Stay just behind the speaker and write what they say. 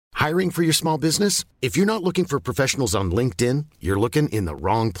Hiring for your small business? If you're not looking for professionals on LinkedIn, you're looking in the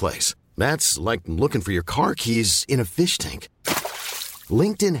wrong place. That's like looking for your car keys in a fish tank.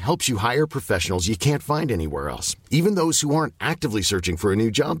 LinkedIn helps you hire professionals you can't find anywhere else, even those who aren't actively searching for a new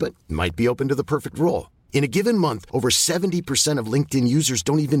job but might be open to the perfect role. In a given month, over 70% of LinkedIn users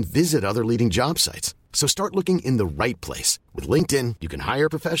don't even visit other leading job sites. So start looking in the right place. With LinkedIn, you can hire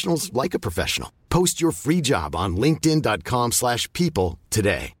professionals like a professional. Post your free job on linkedin.com/people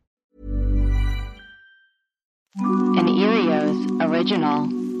today. An Erios original.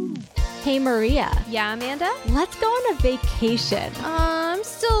 Hey, Maria. Yeah, Amanda? Let's go on a vacation. I'm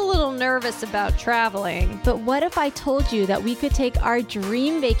still a little nervous about traveling. But what if I told you that we could take our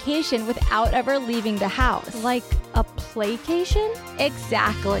dream vacation without ever leaving the house? Like a playcation?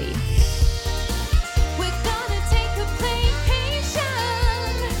 Exactly. We're gonna take a playcation.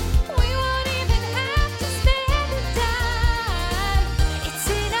 We won't even have to spend a dime. It's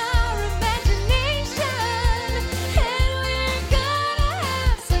in our imagination, and we're gonna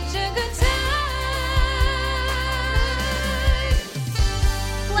have such a good time.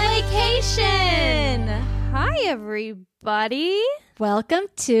 Playcation. Hi, everybody. Welcome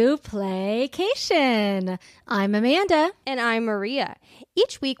to Playcation. I'm Amanda. And I'm Maria.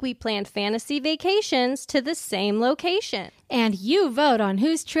 Each week we plan fantasy vacations to the same location. And you vote on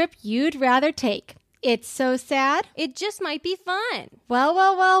whose trip you'd rather take. It's so sad. It just might be fun. Well,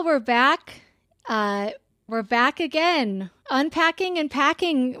 we're back. We're back again. Unpacking and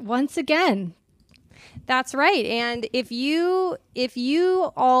packing once again. That's right. And if you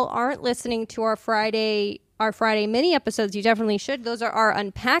all aren't listening to our Friday mini episodes, you definitely should. Those are our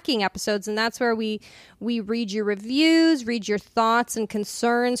unpacking episodes, and that's where we read your reviews, read your thoughts and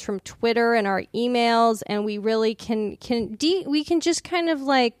concerns from Twitter and our emails, and we really can just kind of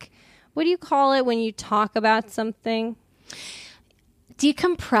like, what do you call it when you talk about something?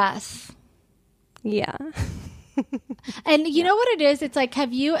 Decompress. Yeah. And you know what it is? It's like,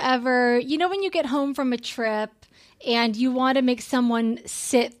 have you ever, when you get home from a trip and you want to make someone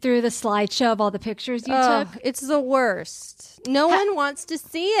sit through the slideshow of all the pictures you took? It's the worst. No one wants to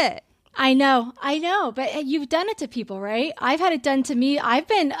see it. I know. But you've done it to people, right? I've had it done to me. I've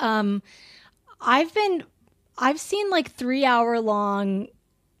seen like 3-hour-long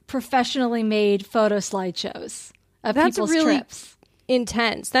professionally made photo slideshows of people's really trips.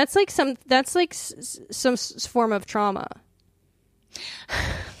 Intense. That's like some form of trauma.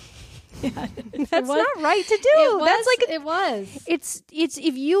 Yeah, that's not right to do. It was. It's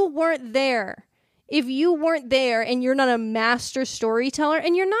if you weren't there and you're not a master storyteller,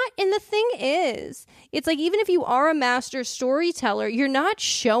 and you're not, and the thing is, it's like, even if you are a master storyteller, you're not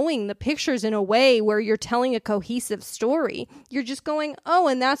showing the pictures in a way where you're telling a cohesive story. You're just going, oh,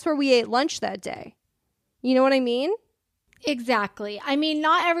 and that's where we ate lunch that day. You know what I mean? Exactly. I mean,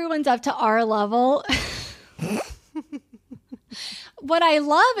 not everyone's up to our level. What I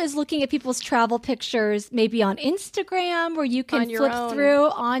love is looking at people's travel pictures, maybe on Instagram, where you can flip through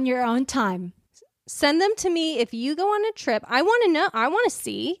on your own time. Send them to me if you go on a trip. I want to know. I want to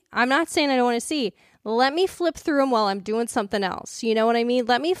see. I'm not saying I don't want to see. Let me flip through them while I'm doing something else. You know what I mean?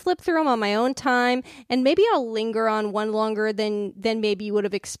 Let me flip through them on my own time, and maybe I'll linger on one longer than maybe you would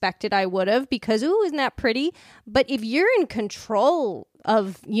have expected I would have, because, ooh, isn't that pretty? But if you're in control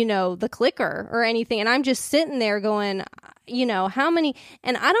of, the clicker or anything, and I'm just sitting there going, how many,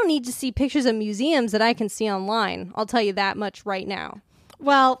 and I don't need to see pictures of museums that I can see online. I'll tell you that much right now.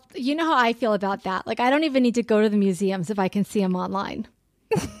 Well, you know how I feel about that. Like, I don't even need to go to the museums if I can see them online.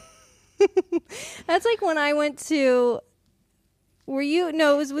 That's like when I went to,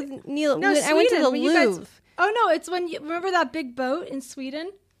 it was with Neil. No, I went to the Louvre. It's when remember that big boat in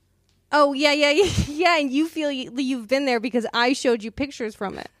Sweden? Oh, yeah. And you feel you've been there because I showed you pictures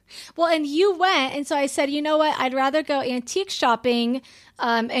from it. Well, and you went, and so I said, you know what? I'd rather go antique shopping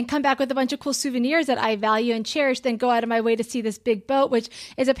and come back with a bunch of cool souvenirs that I value and cherish than go out of my way to see this big boat, which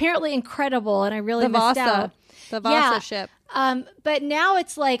is apparently incredible, and I really missed out. The Vasa ship. But now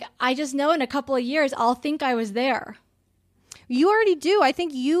it's like, I just know in a couple of years, I'll think I was there. You already do. I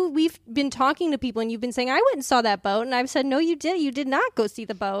think we've been talking to people and you've been saying, I went and saw that boat. And I've said, no, you did. You did not go see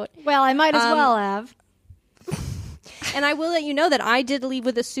the boat. Well, I might as well have. And I will let you know that I did leave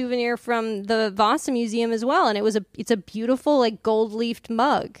with a souvenir from the Vasa Museum as well. And it's a beautiful, like, gold-leafed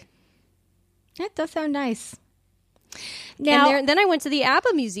mug. That does sound nice. Now, and then I went to the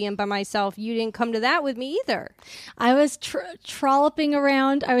ABBA Museum by myself. You didn't come to that with me either. I was trolloping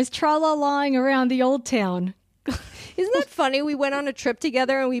around. I was tra-la-laing around the old town. Isn't that funny? We went on a trip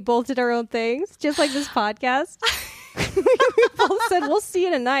together and we both did our own things, just like this podcast. We both said, we'll see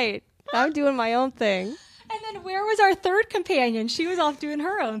you tonight. I'm doing my own thing. And then where was our third companion? She was off doing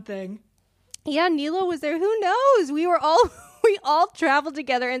her own thing. Yeah, Nilo was there. Who knows? We all traveled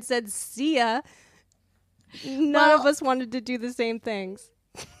together and said, see ya. None of us wanted to do the same things.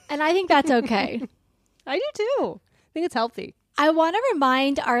 And I think that's okay. I do too. I think it's healthy. I want to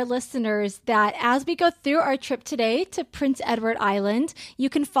remind our listeners that as we go through our trip today to Prince Edward Island, you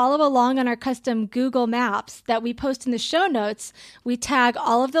can follow along on our custom Google Maps that we post in the show notes. We tag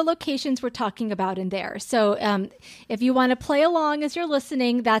all of the locations we're talking about in there. So if you want to play along as you're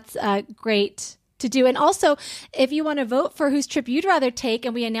listening, that's great to do. And also, if you want to vote for whose trip you'd rather take,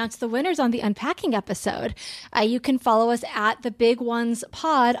 and we announce the winners on the Unpacking episode, you can follow us at the Big Ones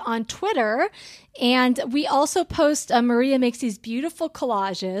Pod on Twitter. And we also post, Maria makes these beautiful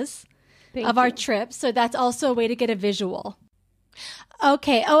collages of our trip. So that's also a way to get a visual.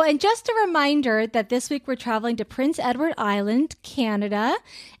 Okay. Oh, and just a reminder that this week we're traveling to Prince Edward Island, Canada.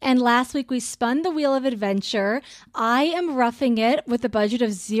 And last week we spun the wheel of adventure. I am roughing it with a budget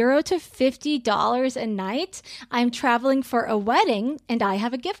of $0 to $50 a night. I'm traveling for a wedding and I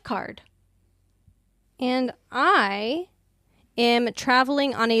have a gift card. And I am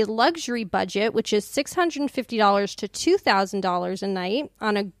traveling on a luxury budget, which is $650 to $2,000 a night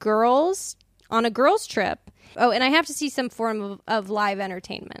on a girls trip. Oh, and I have to see some form of live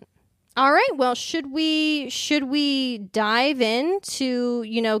entertainment. All right. Well, should we dive into,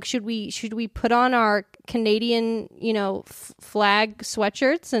 should we put on our Canadian, flag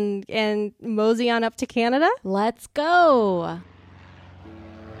sweatshirts and mosey on up to Canada? Let's go.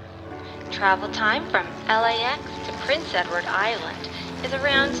 Travel time from LAX to Prince Edward Island is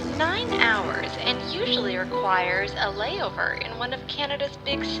around 9 hours and usually requires a layover in one of Canada's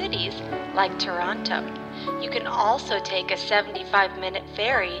big cities, like Toronto. You can also take a 75-minute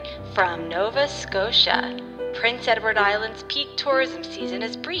ferry from Nova Scotia. Prince Edward Island's peak tourism season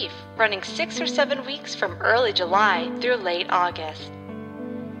is brief, running 6 or 7 weeks from early July through late August.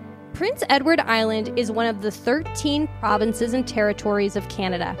 Prince Edward Island is one of the 13 provinces and territories of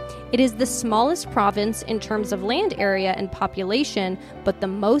Canada. It is the smallest province in terms of land area and population, but the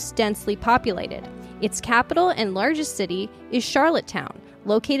most densely populated. Its capital and largest city is Charlottetown,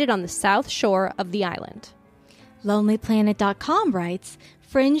 located on the south shore of the island. LonelyPlanet.com writes,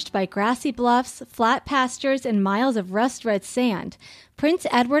 fringed by grassy bluffs, flat pastures, and miles of rust-red sand, Prince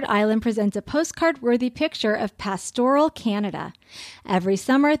Edward Island presents a postcard-worthy picture of pastoral Canada. Every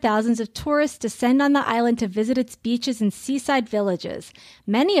summer, thousands of tourists descend on the island to visit its beaches and seaside villages,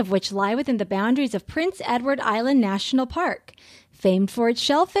 many of which lie within the boundaries of Prince Edward Island National Park. Famed for its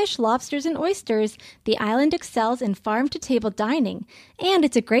shellfish, lobsters, and oysters, the island excels in farm-to-table dining, and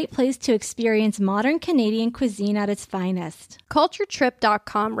it's a great place to experience modern Canadian cuisine at its finest.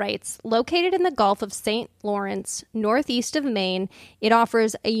 CultureTrip.com writes, located in the Gulf of St. Lawrence, northeast of Maine, it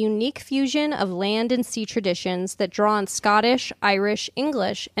offers a unique fusion of land and sea traditions that draw on Scottish, Irish,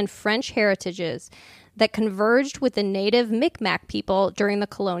 English, and French heritages that converged with the native Mi'kmaq people during the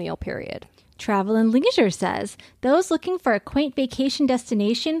colonial period. Travel and Leisure says, those looking for a quaint vacation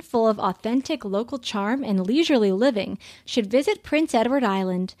destination full of authentic local charm and leisurely living should visit Prince Edward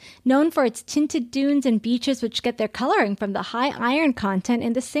Island, known for its tinted dunes and beaches which get their coloring from the high iron content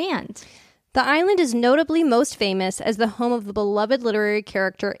in the sand. The island is notably most famous as the home of the beloved literary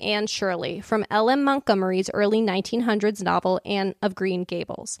character Anne Shirley from L.M. Montgomery's early 1900s novel Anne of Green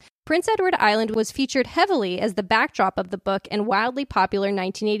Gables. Prince Edward Island was featured heavily as the backdrop of the book and wildly popular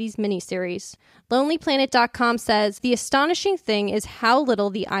 1980s miniseries. LonelyPlanet.com says, the astonishing thing is how little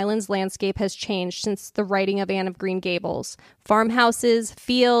the island's landscape has changed since the writing of Anne of Green Gables. Farmhouses,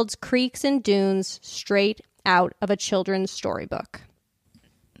 fields, creeks, and dunes straight out of a children's storybook.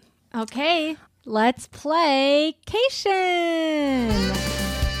 Okay, let's play Cation.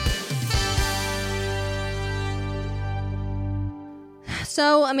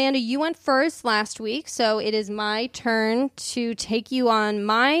 So, Amanda, you went first last week, so it is my turn to take you on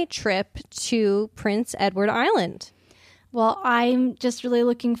my trip to Prince Edward Island. Well, I'm just really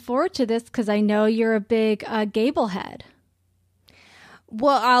looking forward to this because I know you're a big Gable head.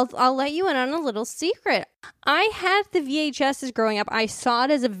 Well, I'll let you in on a little secret. I had the VHSs growing up. I saw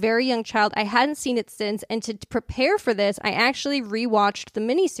it as a very young child. I hadn't seen it since. And to prepare for this, I actually rewatched the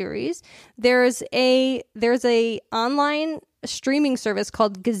miniseries. There's a online streaming service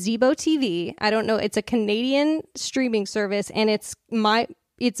called Gazebo TV. I don't know. It's a Canadian streaming service, and it's my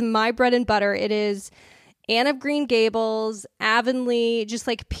bread and butter. It is Anne of Green Gables, Avonlea, just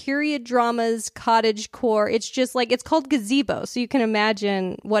like period dramas, cottagecore. It's just like, it's called Gazebo, so you can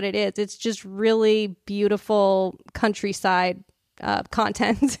imagine what it is. It's just really beautiful countryside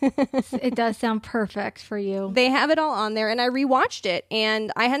content. It does sound perfect for you. They have it all on there, and I rewatched it,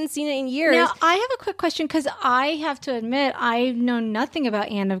 and I hadn't seen it in years. Now, I have a quick question because I have to admit I know nothing about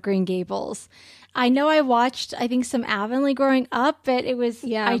Anne of Green Gables. I know I watched, I think, some Avonlea growing up, but it was,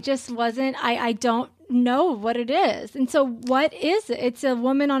 I just wasn't, I don't know what it is. And so what is it? It's a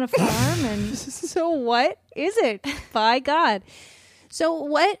woman on a farm and... So what is it? By God. So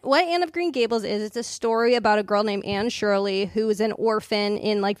what Anne of Green Gables is, it's a story about a girl named Anne Shirley who is an orphan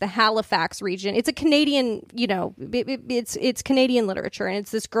in like the Halifax region. It's a Canadian, it's Canadian literature. And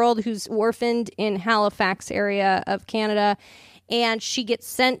it's this girl who's orphaned in Halifax area of Canada. And she gets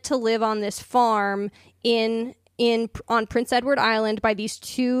sent to live on this farm on Prince Edward Island by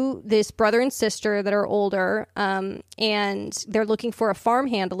this brother and sister that are older, and they're looking for a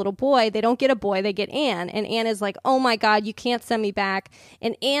farmhand, a little boy. They don't get a boy, they get Anne, and Anne is like, oh my God, you can't send me back.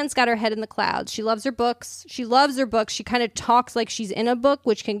 And Anne's got her head in the clouds. She loves her books. She kind of talks like she's in a book,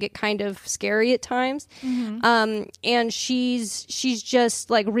 which can get kind of scary at times. Mm-hmm. And she's just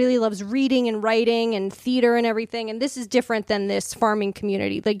like really loves reading and writing and theater and everything. And this is different than this farming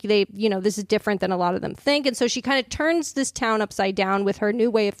community. Like this is different than a lot of them think. And so she kind of turns this town upside down with her new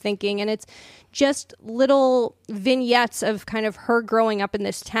way of thinking, and it's just little vignettes of kind of her growing up in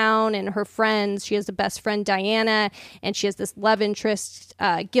this town and her friends. She has a best friend, Diana, and she has this love interest,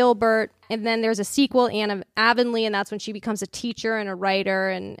 Gilbert. And then there's a sequel, Anne of Avonlea, and that's when she becomes a teacher and a writer.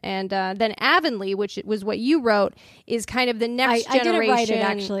 And then Avonlea, which was what you wrote, is kind of the next generation. I didn't write it,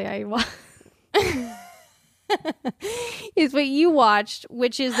 actually. Is what you watched,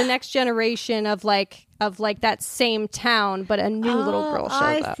 which is the next generation of like that same town, but a new little girl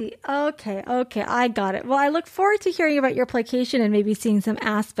shows up. I see. Okay, I got it. Well, I look forward to hearing about your Playcation and maybe seeing some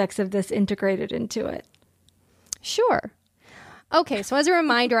aspects of this integrated into it. Sure. Okay, so as a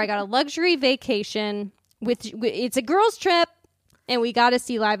reminder, I got a luxury vacation it's a girls' trip, and we got to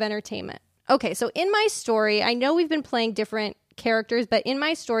see live entertainment. Okay, so in my story, I know we've been playing different characters, but in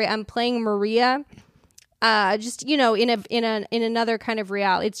my story, I'm playing Maria. In another kind of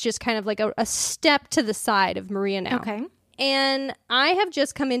reality. It's just kind of like a step to the side of Maria now. Okay. And I have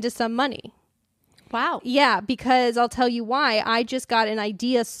just come into some money. Wow. Yeah, because I'll tell you why. I just got an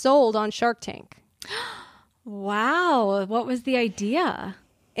idea sold on Shark Tank. Wow. What was the idea?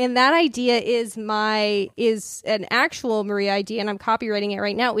 And that idea is an actual Maria idea, and I'm copywriting it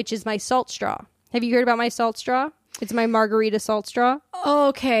right now, which is my salt straw. Have you heard about my salt straw? It's my margarita salt straw.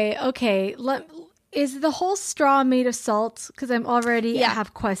 Okay. Is the whole straw made of salt? Because I'm already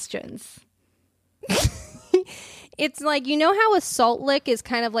have questions. It's like, you know how a salt lick is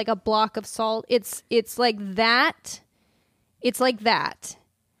kind of like a block of salt? It's like that. It's like that.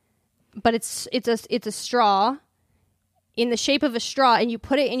 But it's a straw in the shape of a straw, and you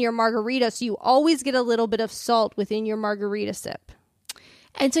put it in your margarita, so you always get a little bit of salt within your margarita sip.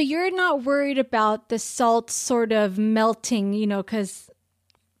 And so you're not worried about the salt sort of melting, because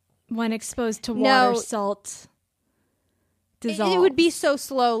when exposed to water, salt dissolves. It would be so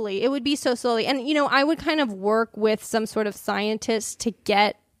slowly. And, I would kind of work with some sort of scientist to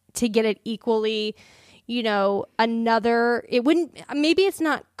get it equally, maybe it's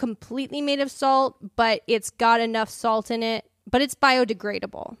not completely made of salt, but it's got enough salt in it, but it's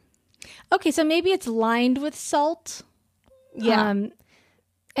biodegradable. Okay, so maybe it's lined with salt. Yeah.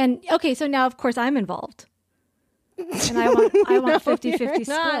 And okay, so now of course I'm involved. And I want 50-50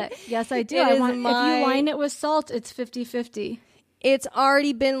 split. Yes, I do. If you line it with salt, it's 50-50. It's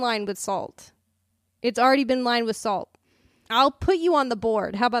already been lined with salt. I'll put you on the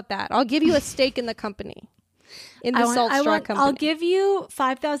board. How about that? I'll give you a stake in the company. In the salt straw company. I'll give you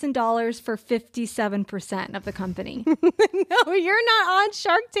 $5,000 for 57% of the company. No, you're not on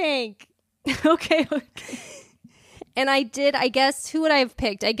Shark Tank. Okay. And I guess, who would I have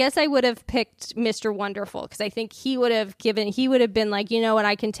picked? I guess I would have picked Mr. Wonderful, because I think he would have been like, you know what,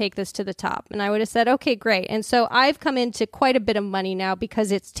 I can take this to the top. And I would have said, okay, great. And so I've come into quite a bit of money now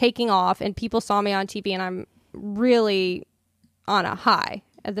because it's taking off and people saw me on TV, and I'm really on a high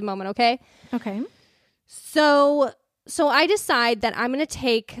at the moment, okay? Okay. So I decide that I'm going to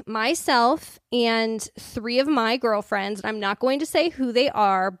take myself and 3 of my girlfriends, and I'm not going to say who they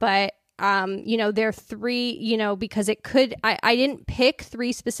are, but they're 3, because it could, I didn't pick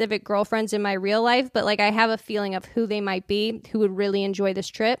 3 specific girlfriends in my real life, but like I have a feeling of who they might be, who would really enjoy this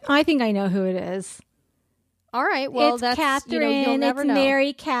trip. I think I know who it is. All right. Well, it's that's Catherine, you'll never it's know.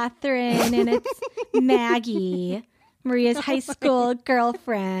 Mary Catherine, and it's Maggie, Maria's high school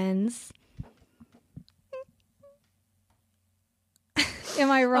girlfriends. Am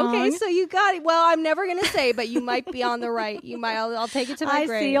I wrong? Okay, so you got it. Well, I'm never going to say, but you might be on the right. You might. I'll take it to my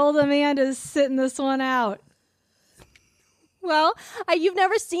grave. I see old Amanda's sitting this one out. Well, you've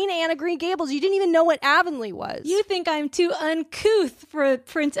never seen Anne of Green Gables. You didn't even know what Avonlea was. You think I'm too uncouth for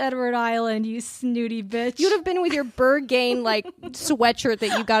Prince Edward Island, you snooty bitch. You'd have been with your Berghain like sweatshirt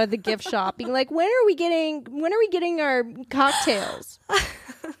that you got at the gift shop, being like, when are we getting our cocktails?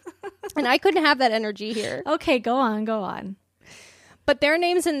 And I couldn't have that energy here. Okay, go on. But their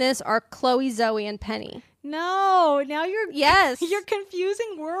names in this are Chloe, Zoe, and Penny. No, now Yes. you're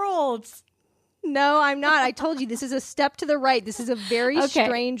confusing worlds. No, I'm not. I told you this is a step to the right. This is a very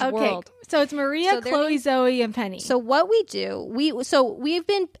strange world. So it's Maria, Chloe, Zoe, and Penny. So what we do, we've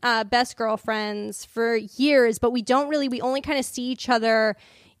been best girlfriends for years, but we only kind of see each other,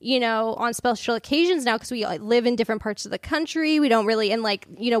 on special occasions now because we live in different parts of the country. We don't really, and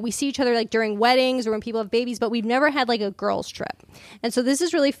we see each other like during weddings or when people have babies, but we've never had like a girls trip. And so this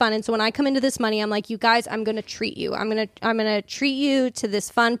is really fun. And so when I come into this money, I'm like, you guys, I'm going to treat you. I'm going to treat you to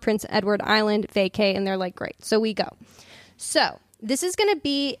this fun Prince Edward Island vacay. And they're like, great. So we go. So this is going to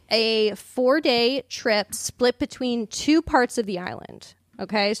be a 4-day trip split between 2 parts of the island.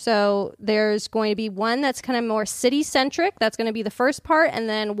 Okay, so there's going to be one that's kind of more city-centric. That's going to be the first part. And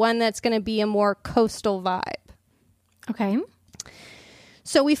then one that's going to be a more coastal vibe. Okay.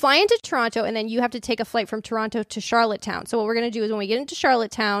 So we fly into Toronto, and then you have to take a flight from Toronto to Charlottetown. So what we're going to do is when we get into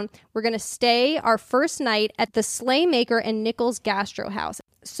Charlottetown, we're going to stay our first night at the Slaymaker and Nichols Gastro House.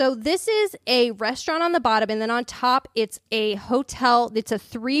 So this is a restaurant on the bottom, and then on top, it's a hotel. It's a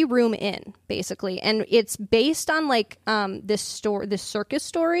 3-room inn, basically, and it's based on this circus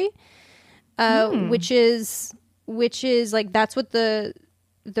story, which is like that's what the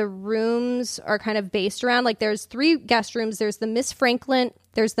rooms are kind of based around. Like there's 3 guest rooms. There's the Miss Franklin,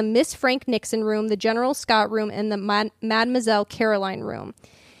 there's the Miss Frank Nixon room, the General Scott room, and the Mademoiselle Caroline room.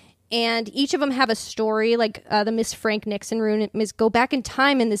 And each of them have a story, like the Miss Frank Nixon room is go back in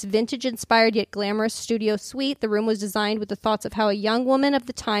time in this vintage-inspired yet glamorous studio suite. The room was designed with the thoughts of how a young woman of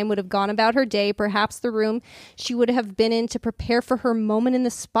the time would have gone about her day, perhaps the room she would have been in to prepare for her moment in the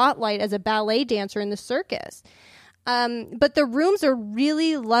spotlight as a ballet dancer in the circus. But the rooms are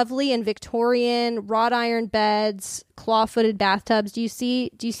really lovely and Victorian, wrought iron beds, claw-footed bathtubs. Do you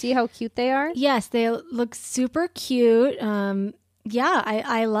see how cute they are? Yes, they look super cute. Yeah,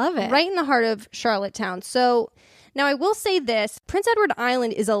 I love it. Right in the heart of Charlottetown. So now I will say this, Prince Edward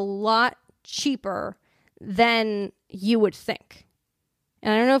Island is a lot cheaper than you would think.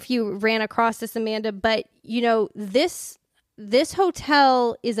 And I don't know if you ran across this, Amanda, but this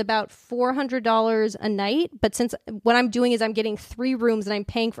hotel is about $400 a night. But since what I'm doing is I'm getting 3 rooms and I'm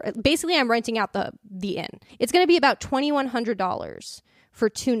paying for, basically I'm renting out the inn. It's going to be about $2,100 for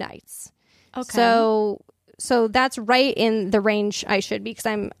 2 nights. Okay. So that's right in the range I should be because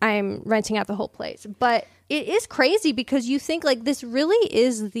I'm renting out the whole place. But it is crazy because you think like this really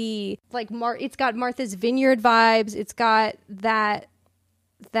is the it's got Martha's Vineyard vibes. It's got that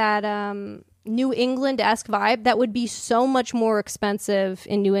New England-esque vibe that would be so much more expensive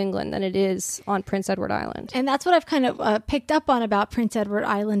in New England than it is on Prince Edward Island. And that's what I've kind of picked up on about Prince Edward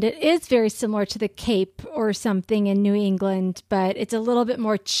Island. It is very similar to the Cape or something in New England, but it's a little bit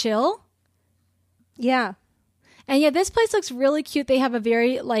more chill. Yeah. And yeah, this place looks really cute. They have a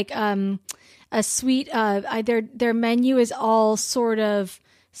very a sweet, their menu is all sort of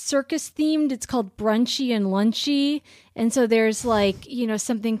circus themed. It's called Brunchy and Lunchy. And so there's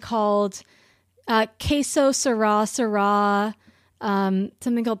something called Queso Syrah Syrah,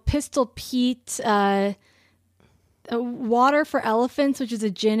 something called Pistol Pete, Water for Elephants, which is a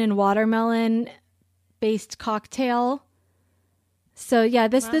gin and watermelon based cocktail. So yeah,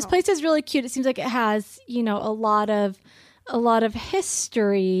 this place is really cute. It seems like it has, a lot of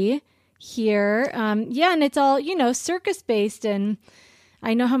history here. And it's all, circus based, and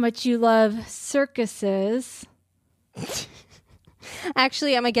I know how much you love circuses.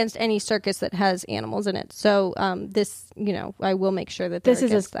 Actually, I'm against any circus that has animals in it. So this, I will make sure that this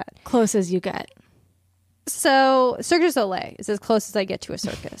is as close as you get. So Cirque du Soleil is as close as I get to a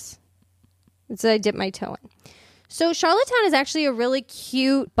circus. It's I dip my toe in. So Charlottetown is actually a really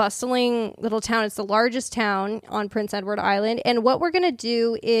cute, bustling little town. It's the largest town on Prince Edward Island. And what we're going to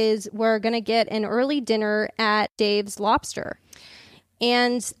do is we're going to get an early dinner at Dave's Lobster.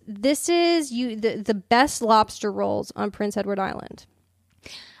 And this is the best lobster rolls on Prince Edward Island.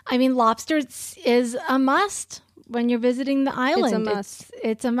 I mean, lobster is a must when you're visiting the island. It's a must.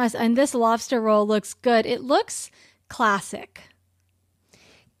 It's a must. And this lobster roll looks good. It looks classic.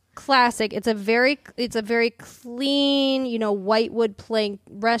 Classic. It's a very clean, white wood plank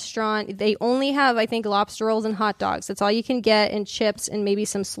restaurant. They only have, I think, lobster rolls and hot dogs. That's all you can get, and chips and maybe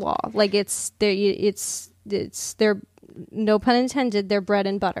some slaw. Like it's their, no pun intended, their bread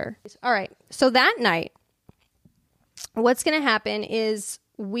and butter. All right. So that night, what's going to happen is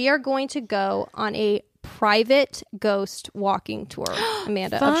we are going to go on a private ghost walking tour,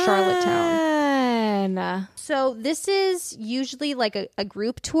 Amanda, of Charlottetown. So this is usually like a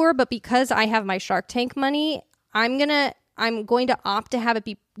group tour, but because I have my Shark Tank money, I'm going to opt to have it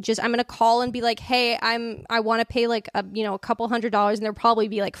be I'm going to call and be like, hey, I want to pay like a couple $100, and they'll probably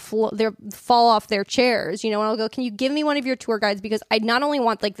be like they'll fall off their chairs, and I'll go, can you give me one of your tour guides? Because I not only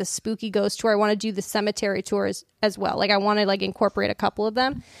want like the spooky ghost tour, I want to do the cemetery tours as well. Like I want to like incorporate a couple of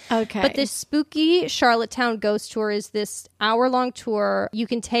them. Okay. But this spooky Charlottetown ghost tour is this hour-long tour you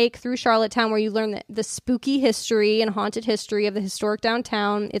can take through Charlottetown, where you learn the spooky history and haunted history of the historic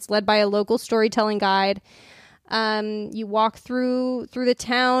downtown. It's led by a local storytelling guide. You walk through the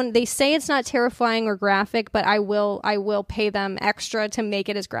town. They say it's not terrifying or graphic, but I will pay them extra to make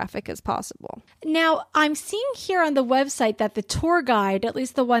it as graphic as possible. Now, I'm seeing here on the website that the tour guide, at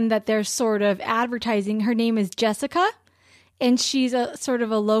least the one that they're sort of advertising, her name is Jessica, and she's a sort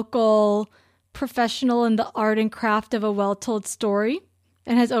of a local professional in the art and craft of a well-told story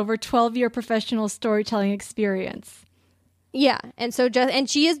and has over 12-year professional storytelling experience. Yeah, and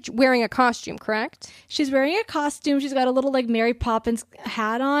she is wearing a costume, correct? She's wearing a costume. She's got a little like Mary Poppins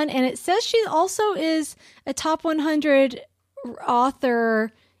hat on, and it says she also is a top 100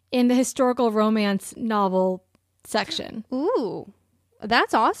 author in the historical romance novel section. Ooh,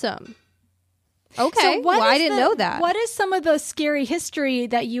 that's awesome. Okay, so I didn't know that. What is some of the scary history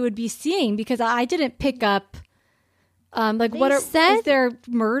that you would be seeing? Because I didn't pick up. Is there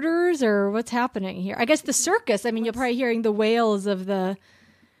murders or what's happening here? I guess the circus. I mean, you're probably hearing the wails of the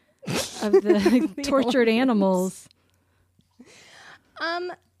tortured animals.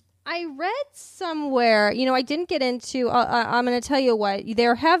 I read somewhere, I didn't get into, I'm going to tell you what,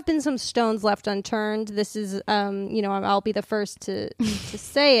 there have been some stones left unturned. This is, I'll be the first to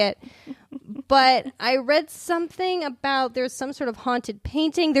say it. But I read something about there's some sort of haunted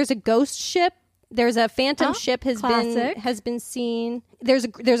painting. There's a ghost ship. There's a phantom ship has been seen. There's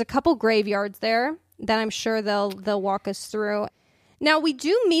a couple graveyards there that I'm sure they'll walk us through. Now we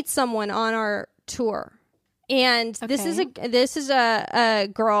do meet someone on our tour, and this is a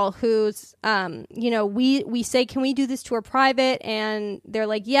girl who's we say, can we do this tour private? And they're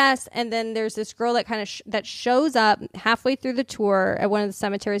like, yes. And then there's this girl that kind of that shows up halfway through the tour at one of the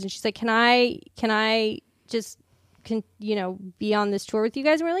cemeteries, and she's like, can I just be on this tour with you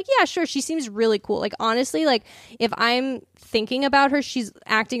guys? And we're like, yeah, sure. She seems really cool. Like, honestly, like if I'm thinking about her, she's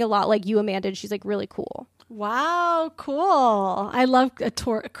acting a lot like you, Amanda, and she's like really cool. Wow, cool. I love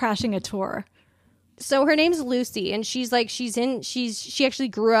crashing a tour. So her name's Lucy, and she actually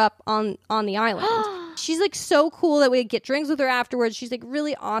grew up on the island. She's like so cool that we get drinks with her afterwards. She's like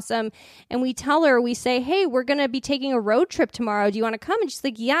really awesome. And we tell her, we say, hey, we're going to be taking a road trip tomorrow. Do you want to come? And she's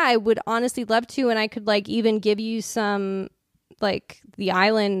like, yeah, I would honestly love to. And I could like even give you some like the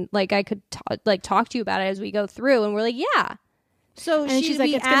island. Like I could talk to you about it as we go through. And we're like, yeah. So she's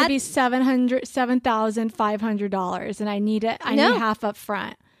like, it's going to be $7,500 and I need half up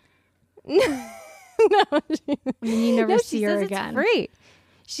front. No, you never see her again. It's free.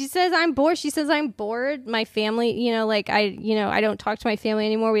 She says, I'm bored. She says, I'm bored. My family, I don't talk to my family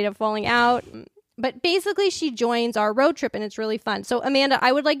anymore. We had a falling out. But basically, she joins our road trip, and it's really fun. So, Amanda,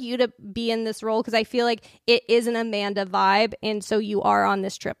 I would like you to be in this role because I feel like it is an Amanda vibe. And so you are on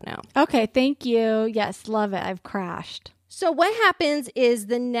this trip now. Okay, thank you. Yes, love it. I've crashed. So what happens is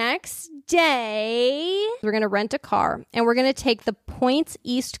the next day, we're going to rent a car, and we're going to take the Points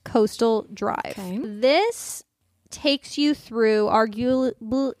East Coastal Drive. Okay. This takes you through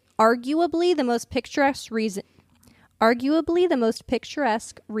arguably the most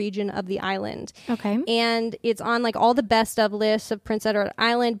picturesque region of the island. Okay. And it's on like all the best of lists of Prince Edward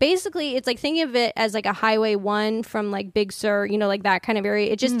Island. Basically, it's like thinking of it as like a Highway 1 from like Big Sur, like that kind of area.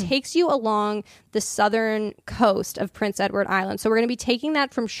 It just takes you along the southern coast of Prince Edward Island. So we're going to be taking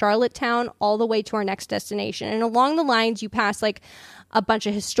that from Charlottetown all the way to our next destination. And along the lines, you pass like a bunch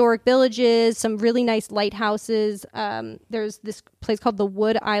of historic villages, some really nice lighthouses. There's this place called the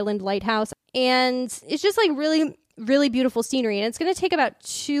Wood Island Lighthouse. And it's just like really, really beautiful scenery. And it's going to take about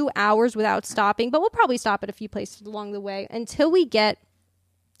 2 hours without stopping, but we'll probably stop at a few places along the way until we get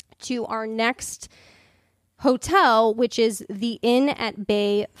to our next hotel, which is the Inn at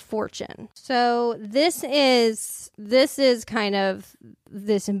Bay Fortune. So this is kind of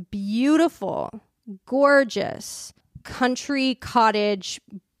this beautiful, gorgeous country cottage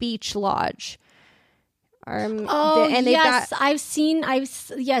beach lodge Oh, and they've yes,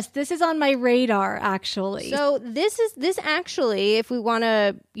 got, yes, this is on my radar, actually. So this actually, if we want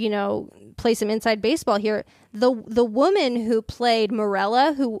to, play some inside baseball here, the woman who played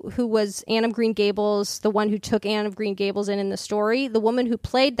Morella, who was Anne of Green Gables, the one who took Anne of Green Gables in the story, the woman who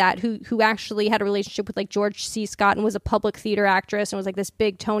played that, who actually had a relationship with like George C. Scott and was a public theater actress and was like this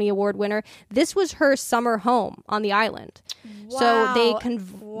big Tony Award winner. This was her summer home on the island.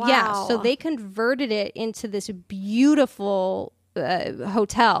 Wow. So they converted it into this beautiful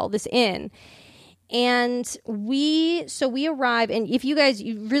hotel, this inn. And we arrive, and if you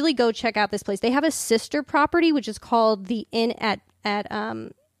really go check out this place, they have a sister property which is called the Inn at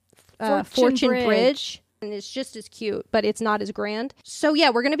Fortune Bridge. And it's just as cute, but it's not as grand. So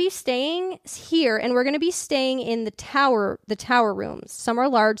yeah, we're going to be staying here, and we're going to be staying in the tower rooms. Some are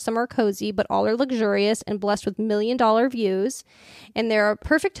large, some are cozy, but all are luxurious and blessed with $1 million views. And they're a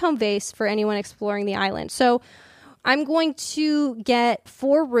perfect home base for anyone exploring the island. So I'm going to get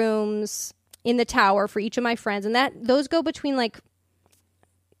 4 rooms in the tower for each of my friends, and those go between like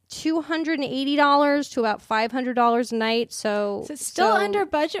 $280 to about $500 a night. So it's still under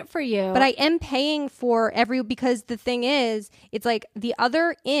budget for you. But I am paying for because the thing is, it's like the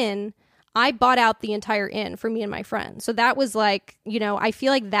other inn, I bought out the entire inn for me and my friends. So that was like, I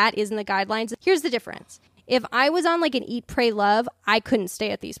feel like that is in the guidelines. Here's the difference. If I was on like an Eat, Pray, Love, I couldn't stay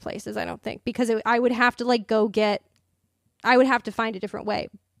at these places, I don't think, because I would have to like I would have to find a different way.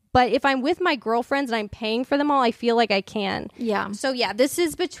 But if I'm with my girlfriends and I'm paying for them all, I feel like I can. Yeah. So yeah, this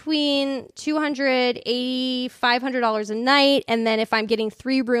is between $280, $500 a night. And then if I'm getting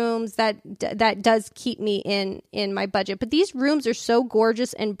 3 rooms, that does keep me in my budget. But these rooms are so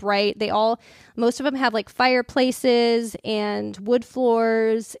gorgeous and bright. Most of them have like fireplaces and wood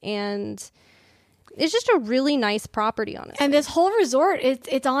floors, and it's just a really nice property, honestly. And this whole resort,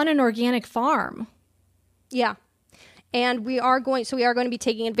 it's on an organic farm. Yeah. And we are going to be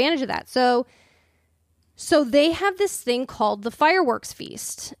taking advantage of that. So they have this thing called the Fireworks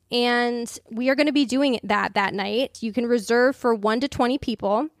Feast, and we are going to be doing that night. You can reserve for 1 to 20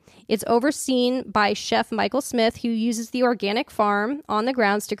 people. It's overseen by Chef Michael Smith, who uses the organic farm on the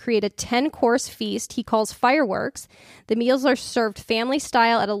grounds to create a 10-course feast he calls Fireworks. The meals are served family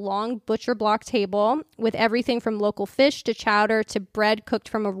style at a long butcher block table with everything from local fish to chowder to bread cooked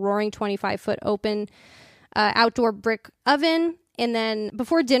from a roaring 25-foot open outdoor brick oven. And then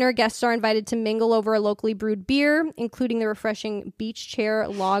before dinner, guests are invited to mingle over a locally brewed beer, including the refreshing Beach Chair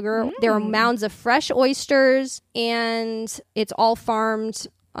Lager. There are mounds of fresh oysters, and it's all farmed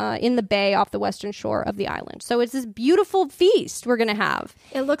in the bay off the western shore of the island. So it's this beautiful feast we're going to have.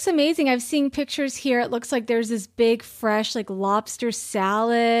 It looks amazing. I've seen pictures here. It looks like there's this big, fresh, like lobster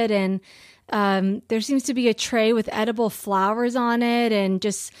salad, and there seems to be a tray with edible flowers on it, and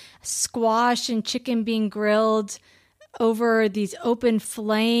just squash and chicken being grilled over these open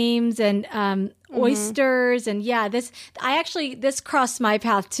flames, and oysters. And yeah, this crossed my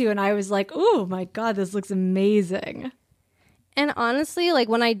path too. And I was like, oh my God, this looks amazing. And honestly, like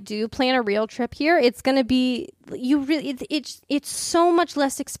when I do plan a real trip here, it's going to be, it's so much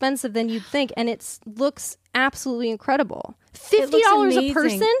less expensive than you'd think. And it looks absolutely incredible. $50 a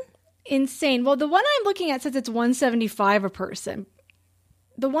person? Insane. Well, the one I'm looking at says it's $175 a person.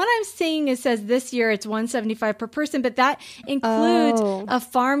 The one I'm seeing says this year it's $175 per person, but that includes a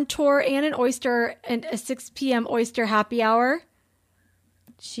farm tour and an oyster and a 6 p.m. oyster happy hour.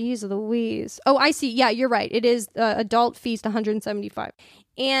 Jeez Louise. Oh, I see. Yeah, you're right. It is adult feast $175.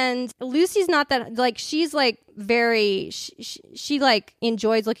 And Lucy's not that, like, she's like very, she like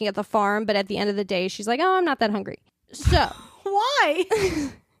enjoys looking at the farm, but at the end of the day, she's like, oh, I'm not that hungry. So. Why?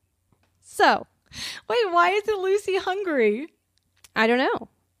 So. Wait, why isn't Lucy hungry? I don't know.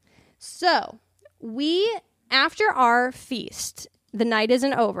 So after our feast, the night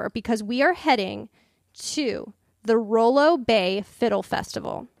isn't over because we are heading to the Rollo Bay Fiddle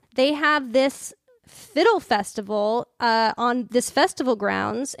Festival. They have this fiddle festival on this festival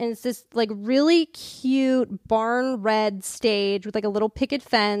grounds, and it's this like really cute barn red stage with like a little picket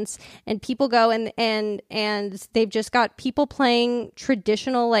fence, and people go and they've just got people playing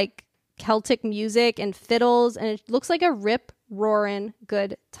traditional like Celtic music and fiddles, and it looks like a rip-roaring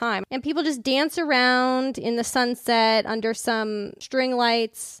good time. And people just dance around in the sunset under some string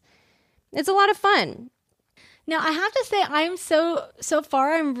lights. It's a lot of fun. Now, I have to say,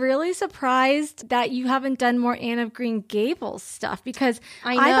 I'm really surprised that you haven't done more Anne of Green Gables stuff, because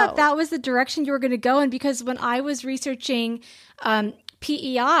I thought that was the direction you were going to go. And because when I was researching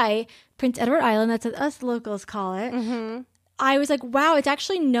PEI, Prince Edward Island, that's what us locals call it, I was like, wow, it's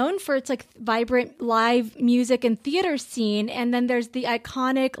actually known for its like vibrant live music and theater scene. And then there's the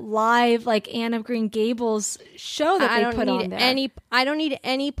iconic live like Anne of Green Gables show that they put on there. I don't need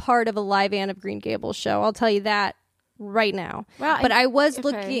any part of a live Anne of Green Gables show. I'll tell you that right now. Wow, but I was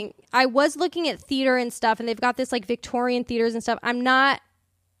looking at theater and stuff, and they've got this like Victorian theaters and stuff. I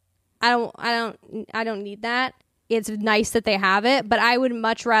don't need that. It's nice that they have it, but I would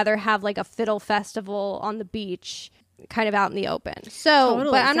much rather have like a fiddle festival on the beach, kind of out in the open. So,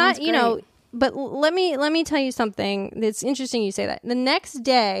 Totally. but I'm Sounds not, great. but let me tell you something. It's interesting you say that. The next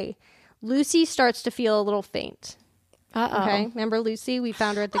day, Lucy starts to feel a little faint. Uh-oh. Okay. Remember Lucy? We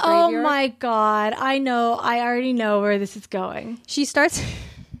found her at the Oh graveyard. my God. I know. I already know where this is going. She starts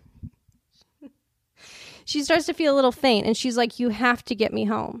to feel a little faint, and she's like, you have to get me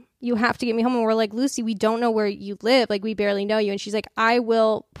home. You have to get me home. And we're like, Lucy, we don't know where you live. Like, we barely know you. And she's like, I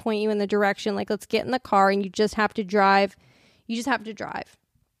will point you in the direction. Like, let's get in the car, and you just have to drive. You just have to drive.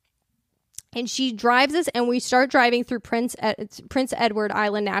 And she drives us, and we start driving through Prince Edward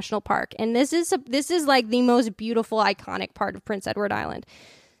Island National Park. And this is like the most beautiful, iconic part of Prince Edward Island.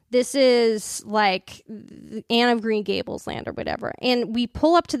 This is like Anne of Green Gables land or whatever. And we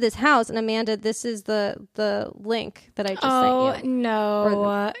pull up to this house, and Amanda, this is the link that I just sent you.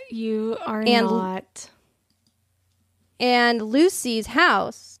 No, you are not. And Lucy's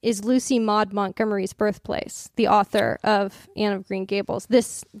house is Lucy Maud Montgomery's birthplace, the author of Anne of Green Gables.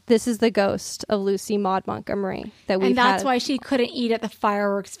 This is the ghost of Lucy Maud Montgomery that we've And that's had. why she couldn't eat at the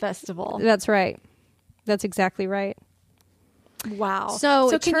fireworks festival. That's right. That's exactly right. Wow. So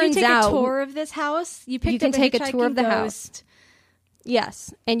it can turns you take out- a tour of this house? You can up take a hitchhiking tour of the ghost. house.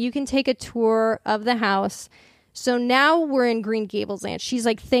 Yes. And you can take a tour of the house. So now we're in Green Gables land. She's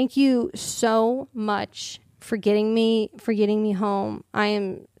like, thank you so much for getting me home.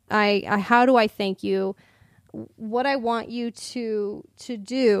 How do I thank you? What I want you to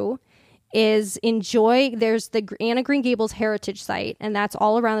do is enjoy. There's the Anne of Green Gables heritage site, and that's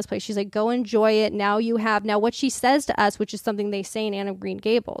all around this place. She's like, go enjoy it. Now what she says to us, which is something they say in Anne of Green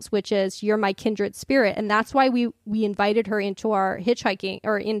Gables, which is, you're my kindred spirit. And that's why we invited her into our hitchhiking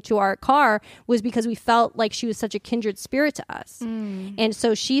or into our car, was because we felt like she was such a kindred spirit to us. And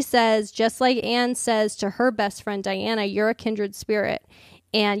so she says, just like Anne says to her best friend Diana, you're a kindred spirit.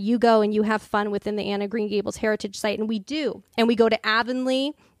 And you go and you have fun within the Anne of Green Gables heritage site. And we do. And we go to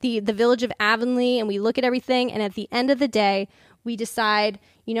Avonlea, the village of Avonlea, and we look at everything. And at the end of the day, we decide,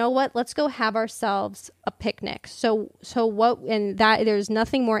 you know what, let's go have ourselves a picnic. So what, and that, there's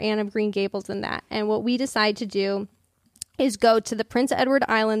nothing more Anne of Green Gables than that. And what we decide to do is go to the Prince Edward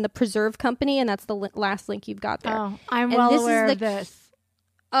Island, the Preserve Company. And that's the last link you've got there. Oh, I'm And well this aware is of this.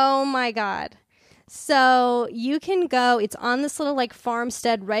 Oh my God. So you can go, it's on this little like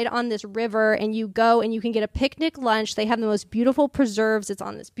farmstead right on this river, and you go and you can get a picnic lunch. They have the most beautiful preserves. It's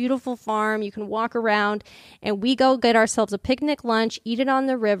on this beautiful farm. You can walk around, and we go get ourselves a picnic lunch, eat it on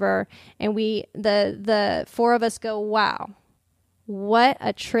the river, and the four of us go, wow, what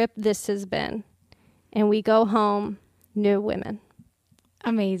a trip this has been. And we go home, new women.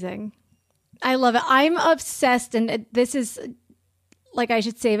 Amazing. I love it. I'm obsessed, and this is like, I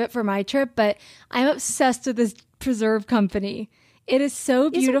should save it for my trip, but I'm obsessed with this preserve company. It is so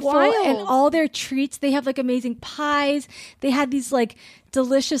beautiful. wild. And all their treats, they have like amazing pies. They had these like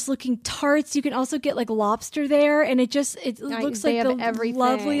delicious looking tarts. You can also get like lobster there. And it looks they like have the everything.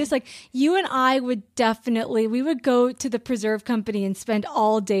 loveliest. Like, you and I would we would go to the preserve company and spend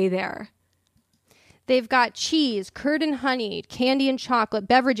all day there. They've got cheese, curd and honey, candy and chocolate,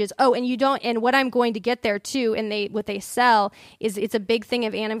 beverages. Oh, and what I'm going to get there too, and what they sell is, it's a big thing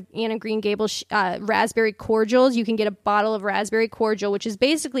of Anne of Green Gables raspberry cordials. You can get a bottle of raspberry cordial, which is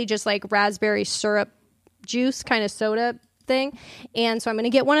basically just like raspberry syrup juice kind of soda thing. And so I'm going to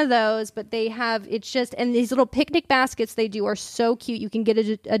get one of those, but they have, and these little picnic baskets they do are so cute. You can get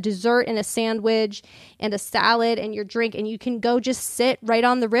a dessert and a sandwich and a salad and your drink, and you can go just sit right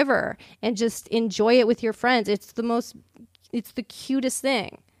on the river and just enjoy it with your friends. It's the cutest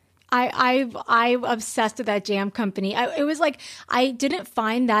thing. I'm obsessed with that jam company. It was like, I didn't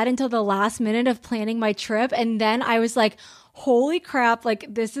find that until the last minute of planning my trip. And then I was like, holy crap, like,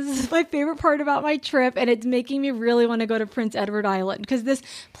 this is my favorite part about my trip. And it's making me really want to go to Prince Edward Island, because this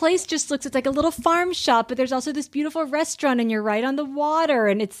place just looks, it's like a little farm shop, but there's also this beautiful restaurant and you're right on the water.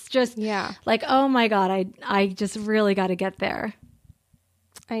 And it's just like, oh my God, I just really got to get there.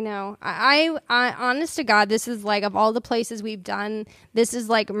 I know. I honest to God, this is like, of all the places we've done, this is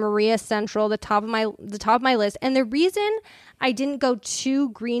like Maria Central, the top of my list. And the reason I didn't go too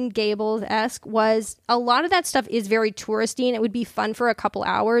Green Gables-esque was a lot of that stuff is very touristy, and it would be fun for a couple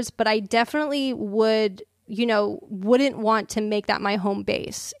hours, but I definitely would wouldn't want to make that my home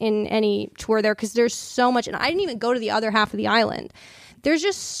base in any tour there, because there's so much. And I didn't even go to the other half of the island. There's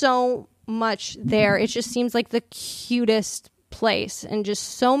just so much there. It just seems like the cutest place, and just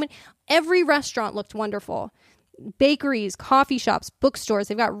so many. Every restaurant looked wonderful. Bakeries, coffee shops, bookstores.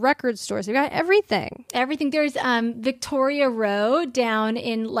 They've got record stores. They've got everything. There's Victoria Row down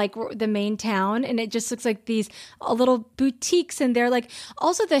in like the main town, and it just looks like these little boutiques, and they're like,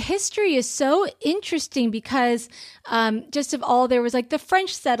 also the history is so interesting because just of all, there was like the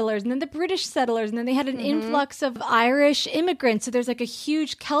French settlers and then the British settlers, and then they had an influx of Irish immigrants. So there's like a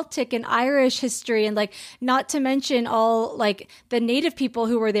huge Celtic and Irish history, and like not to mention all like the native people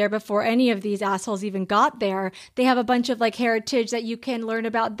who were there before any of these assholes even got there. They have a bunch of like heritage that you can learn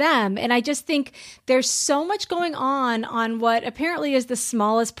about them. And I just think there's so much going on what apparently is the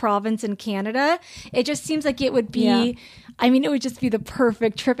smallest province in Canada. It just seems like it would be, it would just be the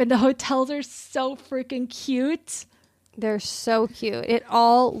perfect trip. And the hotels are so freaking cute. They're so cute. It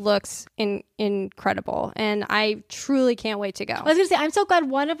all looks incredible. And I truly can't wait to go. I was going to say, I'm so glad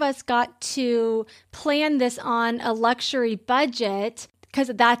one of us got to plan this on a luxury budget, because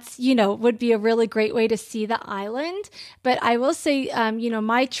that's, would be a really great way to see the island. But I will say,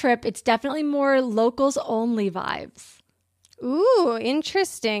 my trip, it's definitely more locals only vibes. Ooh,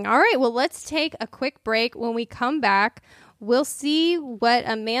 interesting. All right, well, let's take a quick break. When we come back, we'll see what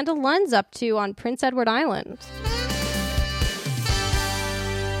Amanda Lunn's up to on Prince Edward Island.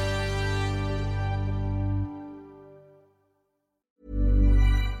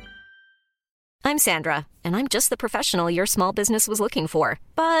 I'm Sandra, and I'm just the professional your small business was looking for.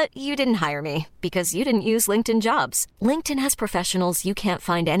 But you didn't hire me because you didn't use LinkedIn Jobs. LinkedIn has professionals you can't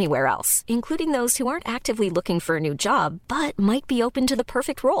find anywhere else, including those who aren't actively looking for a new job, but might be open to the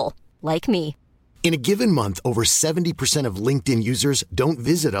perfect role, like me. In a given month, over 70% of LinkedIn users don't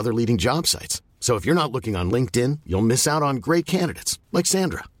visit other leading job sites. So if you're not looking on LinkedIn, you'll miss out on great candidates like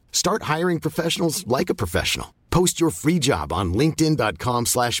Sandra. Start hiring professionals like a professional. Post your free job on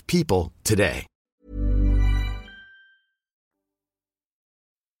linkedin.com/people today.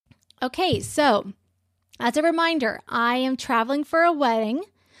 Okay, so as a reminder, I am traveling for a wedding.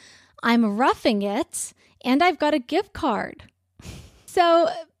 I'm roughing it, and I've got a gift card. So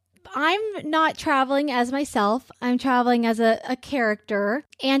I'm not traveling as myself. I'm traveling as a character,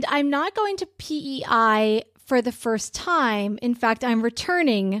 and I'm not going to PEI for the first time. In fact, I'm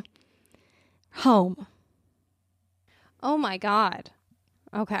returning home. Oh my God.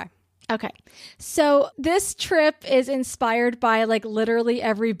 Okay. So this trip is inspired by like literally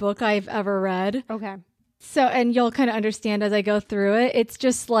every book I've ever read. Okay. So, and you'll kind of understand as I go through it. It's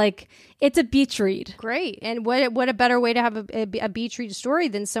just like, it's a beach read. Great. And what a better way to have a beach read story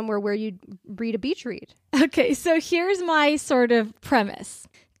than somewhere where you'd read a beach read. Okay, so here's my sort of premise.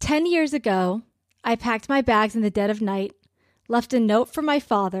 10 years ago, I packed my bags in the dead of night, left a note for my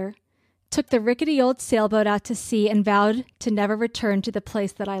father, took the rickety old sailboat out to sea, and vowed to never return to the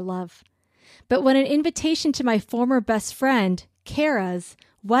place that I love. But when an invitation to my former best friend, Kara's,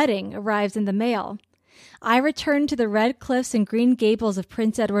 wedding arrives in the mail, I return to the red cliffs and green gables of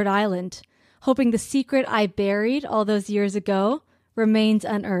Prince Edward Island, hoping the secret I buried all those years ago remains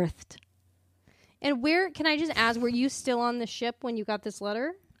unearthed. And can I just ask, were you still on the ship when you got this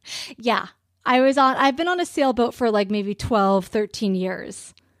letter? Yeah, I've been on a sailboat for like maybe 12, 13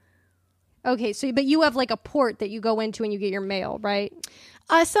 years. Okay, so but you have like a port that you go into and you get your mail, right?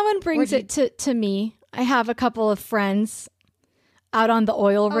 Someone brings it to me. I have a couple of friends out on the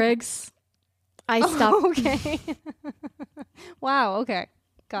oil rigs. I stopped. Okay. Wow. Okay.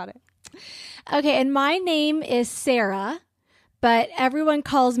 Got it. Okay, and my name is Sarah, but everyone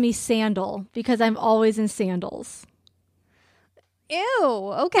calls me Sandal because I'm always in sandals.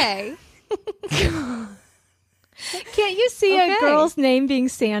 Ew. Okay. Can't you see a girl's name being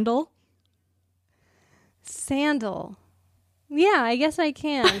Sandal? Sandal. Yeah, I guess I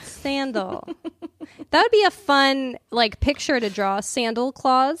can. Sandal. That would be a fun like picture to draw. Sandals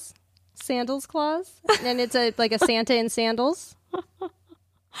claws, and it's like a Santa in sandals. Fun.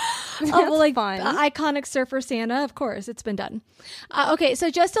 Iconic surfer Santa, of course, it's been done. Okay, so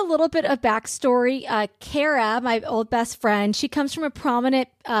just a little bit of backstory. Kara, my old best friend, she comes from a prominent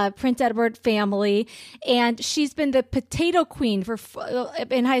Prince Edward family, and she's been the potato queen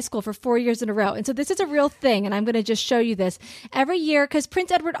in high school for 4 years in a row. And so this is a real thing, and I'm going to just show you this. Every year, because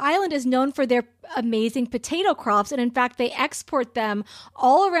Prince Edward Island is known for their amazing potato crops, and in fact, they export them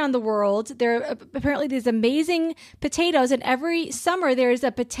all around the world. There are apparently these amazing potatoes, and every summer there's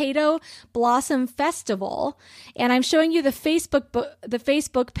a potato blossom festival, and I'm showing you the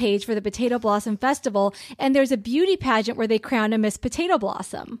Facebook page for the Potato Blossom Festival, and there's a beauty pageant where they crown a Miss Potato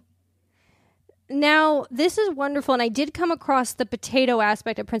Blossom. Now, this is wonderful, and I did come across the potato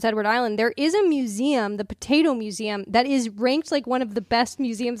aspect of Prince Edward Island. There is a museum, the Potato Museum, that is ranked like one of the best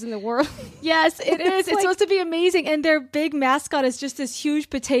museums in the world. Yes, it is. It's supposed to be amazing. And their big mascot is just this huge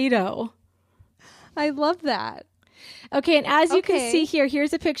potato. I love that. Okay, and as you can see here,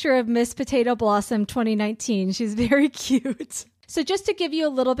 here's a picture of Miss Potato Blossom 2019. She's very cute. So just to give you a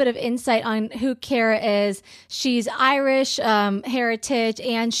little bit of insight on who Kara is, she's Irish heritage,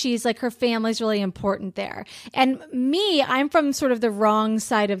 and she's like, her family's really important there. And me, I'm from sort of the wrong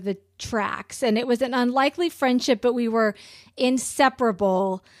side of the tracks, and it was an unlikely friendship, but we were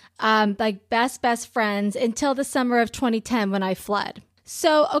inseparable, like best friends until the summer of 2010 when I fled.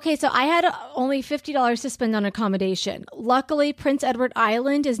 So I had only $50 to spend on accommodation. Luckily, Prince Edward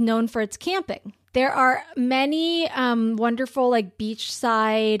Island is known for its camping. There are many wonderful like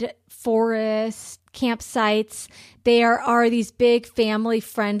beachside forest campsites. There are these big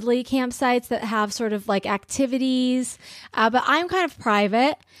family-friendly campsites that have sort of like activities, but I'm kind of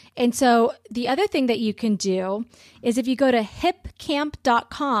private. And so the other thing that you can do is if you go to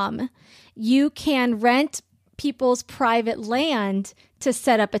hipcamp.com, you can rent people's private land to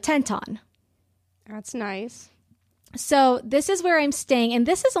set up a tent on. That's nice. So this is where I'm staying, and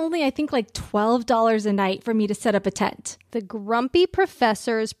this is only, I think, like $12 a night for me to set up a tent. The Grumpy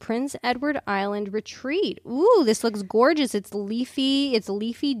Professor's Prince Edward Island Retreat. Ooh, this looks gorgeous. It's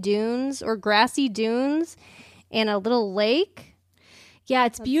leafy dunes or grassy dunes and a little lake. Yeah,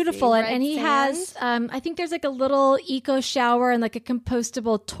 it's beautiful. And he has, I think there's like a little eco shower and like a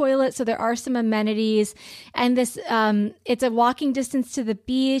compostable toilet. So there are some amenities. And this, it's a walking distance to the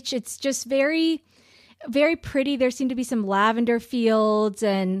beach. It's just very, very pretty. There seem to be some lavender fields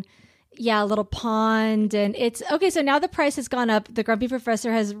and a little pond. And it's okay. So now the price has gone up. The Grumpy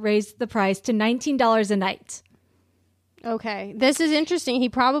Professor has raised the price to $19 a night. Okay. This is interesting. He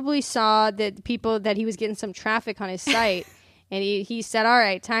probably saw that he was getting some traffic on his site. And he said, all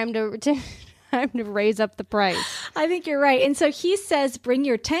right, time to raise up the price. I think you're right. And so he says, bring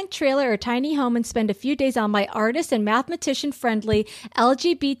your tent, trailer, or tiny home and spend a few days on my artist and mathematician-friendly,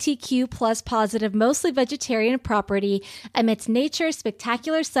 LGBTQ plus positive, mostly vegetarian property amidst nature,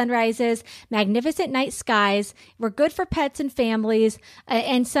 spectacular sunrises, magnificent night skies. We're good for pets and families.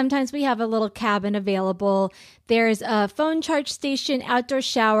 And sometimes we have a little cabin available. There's a phone charge station, outdoor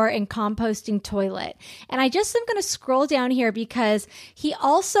shower, and composting toilet. And I just am going to scroll down here because he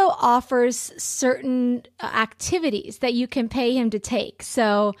also offers certain activities that you can pay him to take.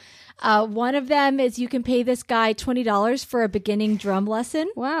 So one of them is you can pay this guy $20 for a beginning drum lesson.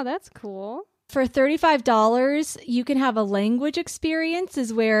 Wow, that's cool. For $35, you can have a language experience,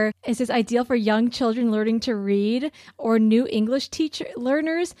 is where it says ideal for young children learning to read or new English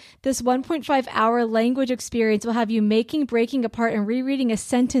learners. This 1.5-hour language experience will have you making, breaking apart, and rereading a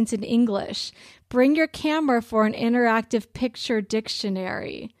sentence in English. Bring your camera for an interactive picture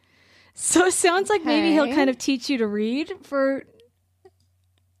dictionary. So it sounds like maybe he'll kind of teach you to read for...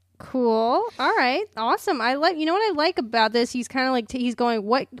 Cool. All right. Awesome. You know what I like about this? He's kind of like, he's going,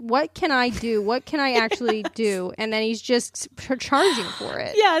 what can I do? What can I actually do? And then he's just charging for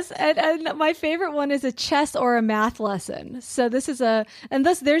it. Yes. And my favorite one is a chess or a math lesson. So this is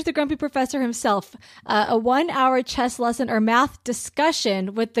there's the Grumpy Professor himself, a 1-hour chess lesson or math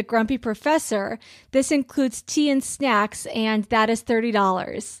discussion with the Grumpy Professor. This includes tea and snacks, and that is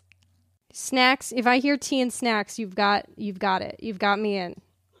 $30. Snacks. If I hear tea and snacks, you've got it. You've got me in.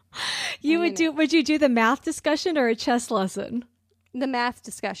 Would you do the math discussion or a chess lesson? The math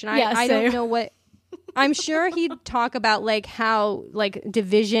discussion. I don't know what. I'm sure he'd talk about like how like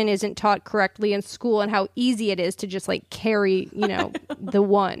division isn't taught correctly in school and how easy it is to just like carry, the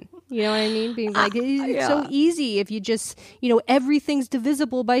one. You know what I mean? Being like, it's so easy if you just, everything's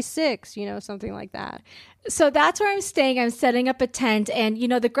divisible by 6, something like that. So that's where I'm staying. I'm setting up a tent. And,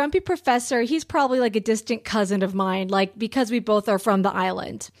 the Grumpy Professor, he's probably like a distant cousin of mine, like because we both are from the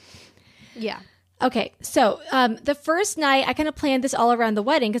island. Yeah. Okay. So the first night, I kind of planned this all around the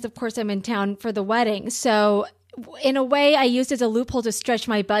wedding because, of course, I'm in town for the wedding. So in a way, I used it as a loophole to stretch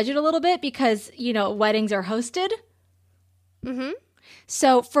my budget a little bit because, weddings are hosted. Mm-hmm.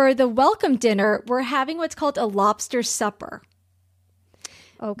 So for the welcome dinner, we're having what's called a lobster supper.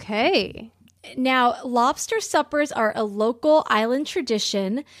 Okay. Now, lobster suppers are a local island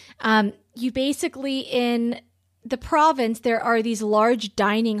tradition. You basically, in the province, there are these large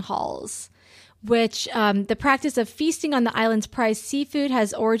dining halls, which the practice of feasting on the island's prized seafood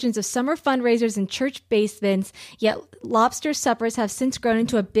has origins of summer fundraisers and church basements, yet lobster suppers have since grown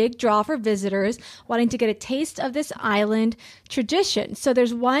into a big draw for visitors wanting to get a taste of this island tradition. So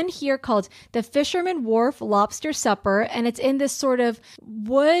there's one here called the Fisherman Wharf Lobster Supper, and it's in this sort of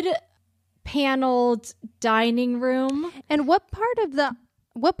wood paneled dining room. And what part of the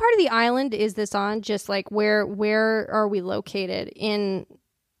island is this on? Just like where are we located in?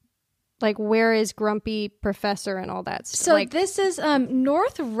 Like, where is Grumpy Professor and all that stuff? So this is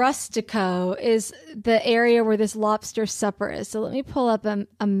North Rustico is the area where this lobster supper is. So let me pull up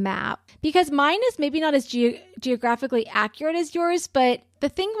a map. Because mine is maybe not as geographically accurate as yours, but the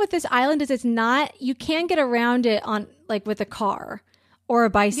thing with this island is you can get around it on like with a car or a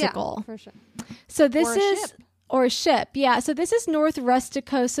bicycle. Yeah, for sure. So this or a ship. Yeah. So this is North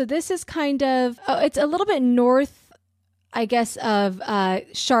Rustico. So this is kind of, it's a little bit north, I guess, of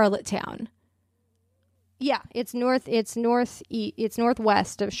Charlottetown. Yeah, it's northwest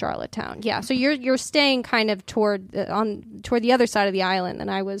of Charlottetown. Yeah, so you're staying kind of toward the other side of the island than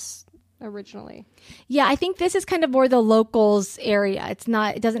I was originally. Yeah, I think this is kind of more the locals area.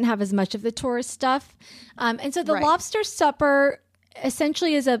 It doesn't have as much of the tourist stuff. And so the lobster supper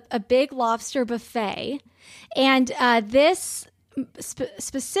essentially is a big lobster buffet. And this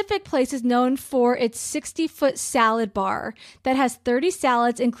specific place is known for its 60-foot salad bar that has 30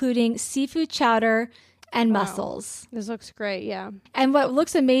 salads, including seafood chowder and mussels. This looks great, yeah. And what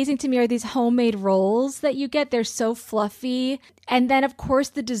looks amazing to me are these homemade rolls that you get. They're so fluffy. And then, of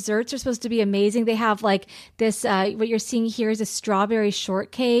course, the desserts are supposed to be amazing. They have like this, what you're seeing here is a strawberry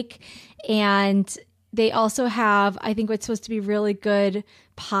shortcake. And they also have, I think, what's supposed to be really good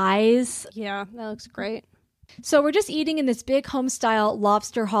pies. Yeah, that looks great. So we're just eating in this big home-style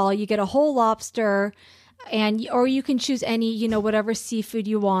lobster hall. You get a whole lobster, or you can choose any, whatever seafood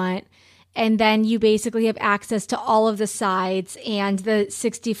you want. And then you basically have access to all of the sides and the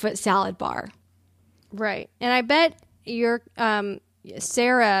 60-foot salad bar. Right. And I bet your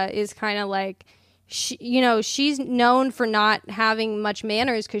Sarah is kind of like, she's known for not having much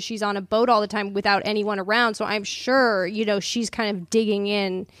manners because she's on a boat all the time without anyone around. So I'm sure, she's kind of digging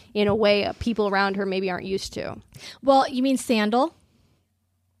in a way people around her maybe aren't used to. Well, you mean Sandal?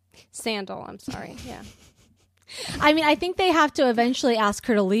 Sandal, I'm sorry. Yeah. I mean, I think they have to eventually ask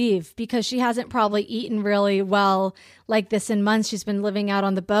her to leave because she hasn't probably eaten really well like this in months. She's been living out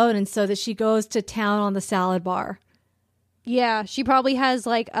on the boat, and so that she goes to town on the salad bar. Yeah, she probably has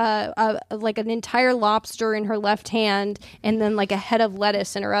like an entire lobster in her left hand and then like a head of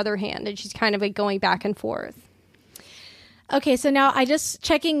lettuce in her other hand, and she's kind of like going back and forth. Okay, so now I just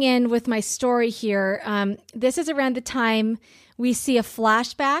checking in with my story here. This is around the time we see a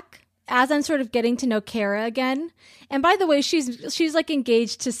flashback as I'm sort of getting to know Kara again. And by the way, she's like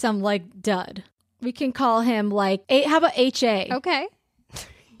engaged to some like dud. We can call him like, how about H.A.? Okay.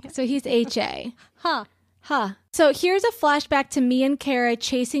 So he's H.A. Huh. So here's a flashback to me and Kara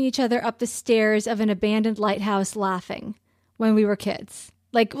chasing each other up the stairs of an abandoned lighthouse laughing when we were kids.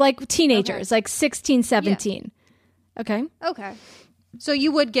 Like teenagers, like 16, 17. Yeah. Okay. So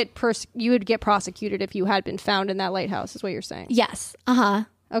you would get prosecuted if you had been found in that lighthouse, is what you're saying? Yes. Uh-huh.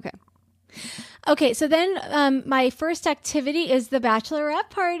 Okay, so then my first activity is the bachelorette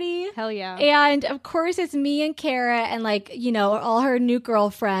party. Hell yeah. And of course it's me and Kara and like, all her new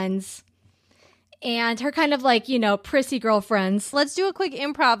girlfriends and her kind of like, prissy girlfriends. Let's do a quick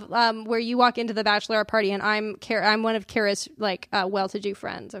improv where you walk into the bachelorette party and I'm one of Kara's like well-to-do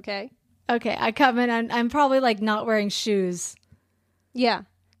friends, okay? Okay, I come in and I'm probably like not wearing shoes. Yeah.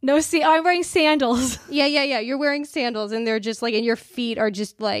 No, I'm wearing sandals. Yeah. You're wearing sandals and they're just like, and your feet are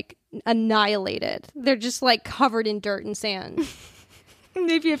just like annihilated. They're just like covered in dirt and sand.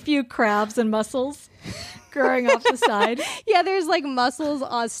 Maybe a few crabs and mussels growing off the side. Yeah, there's like mussels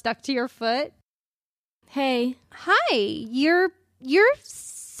stuck to your foot. Hey. Hi, you're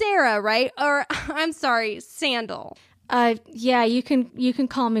Sarah, right? Or I'm sorry, Sandal. Yeah, you can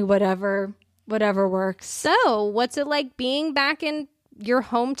call me whatever works. So, what's it like being back in your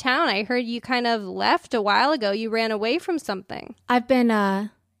hometown? I heard you kind of left a while ago. You ran away from something. I've been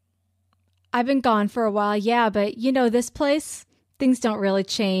gone for a while, yeah, but this place, things don't really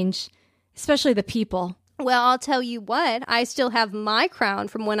change, especially the people. Well, I'll tell you what, I still have my crown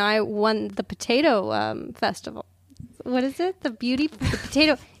from when I won the potato festival. What is it? The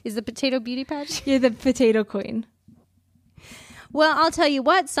potato beauty patch? You're the potato queen. Well, I'll tell you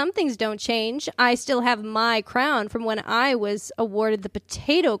what, some things don't change. I still have my crown from when I was awarded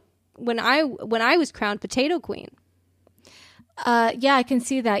the when I was crowned potato queen. Yeah, I can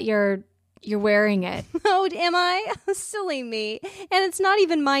see that you're wearing it. Oh, am I? Silly me. And it's not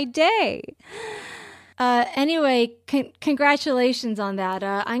even my day. Anyway, congratulations on that.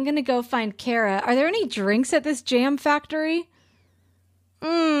 I'm going to go find Kara. Are there any drinks at this jam factory?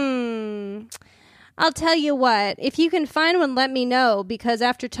 I'll tell you what, if you can find one, let me know, because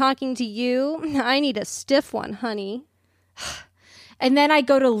after talking to you, I need a stiff one, honey. And then I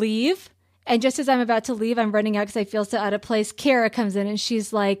go to leave, And just as I'm about to leave, I'm running out because I feel so out of place. Kara comes in and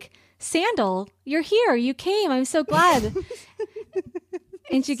she's like, Sandal, you're here. You came. I'm so glad.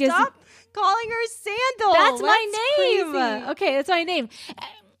 And she gives Stop calling her Sandal. That's my name. Crazy. Okay, that's my name.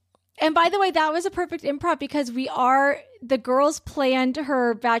 And by the way, that was a perfect improv because the girls planned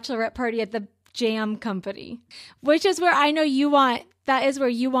her bachelorette party at the Jam Company, which is where I know that is where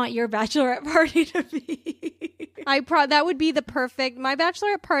you want your bachelorette party to be. That would be my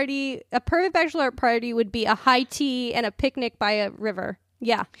bachelorette party. A perfect bachelorette party would be a high tea and a picnic by a river.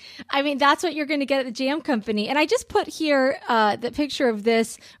 Yeah. I mean, that's what you're going to get at the Jam Company. And I just put here the picture of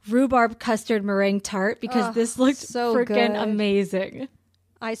this rhubarb custard meringue tart because this looked so freaking good. amazing.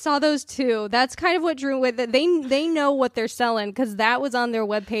 I saw those too. That's kind of what drew with it. They know what they're selling because that was on their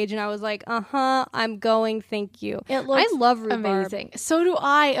webpage, and I was like, I'm going. Thank you. It looks I love rhubarb. amazing. So do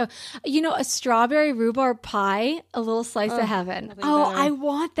I. A strawberry rhubarb pie, a little slice of heaven. Oh, better. I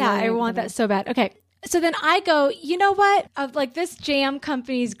want that. Nothing I want better. that so bad. Okay. So then I go, you know what? This Jam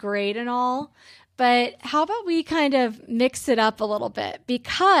Company's great and all, but how about we kind of mix it up a little bit?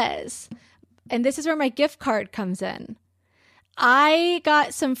 Because, and this is where my gift card comes in, I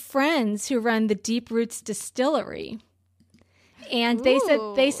got some friends who run the Deep Roots Distillery, and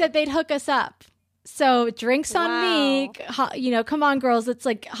they said they'd hook us up. So drinks on me, come on girls, let's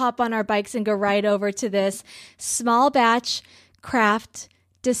like hop on our bikes and go right over to this small batch craft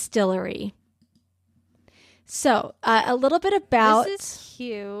distillery. So a little bit about... This is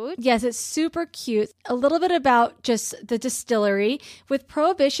cute. Yes, it's super cute. A little bit about just the distillery. With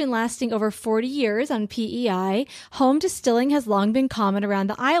Prohibition lasting over 40 years on PEI, home distilling has long been common around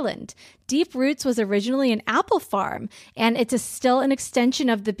the island. Deep Roots was originally an apple farm, and it's still an extension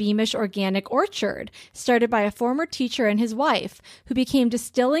of the Beamish Organic Orchard, started by a former teacher and his wife, who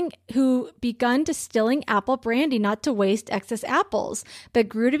begun distilling apple brandy not to waste excess apples, but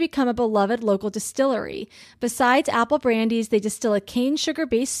grew to become a beloved local distillery. Besides apple brandies, they distill a cane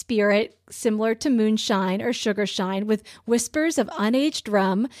sugar-based spirit similar to moonshine or sugar shine with whispers of unaged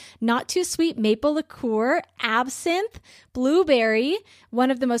rum, not too sweet maple liqueur, absinthe, blueberry, one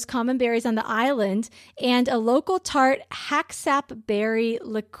of the most common berries on the island, and a local tart hacksap berry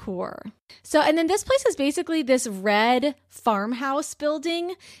liqueur. So, and then this place is basically this red farmhouse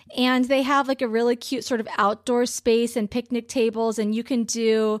building, and they have like a really cute sort of outdoor space and picnic tables, and you can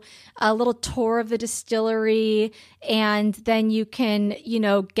do a little tour of the distillery, and then you can,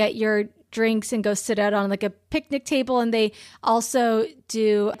 get your drinks and go sit out on like a picnic table. And they also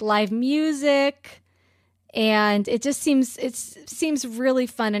do live music, and it seems really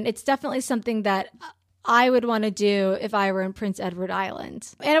fun. And it's definitely something that I would want to do if I were in Prince Edward Island.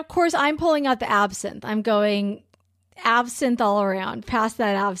 And of course, I'm pulling out the absinthe. I'm going absinthe all around. Pass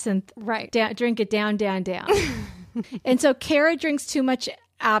that absinthe. Right. Drink it down, down, down. And so Kara drinks too much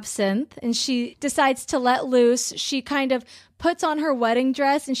absinthe and she decides to let loose. She kind of puts on her wedding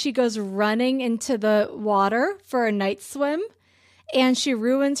dress and she goes running into the water for a night swim. And she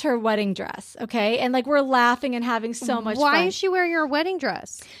ruins her wedding dress, okay? And like we're laughing and having so much fun. Why is she wearing her wedding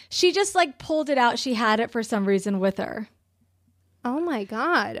dress? She just like pulled it out. She had it for some reason with her. Oh my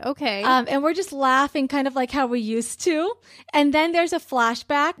God. Okay. And we're just laughing kind of like how we used to. And then there's a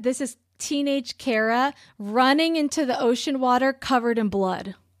flashback. This is teenage Kara running into the ocean water covered in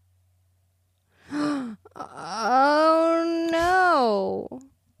blood. Oh no.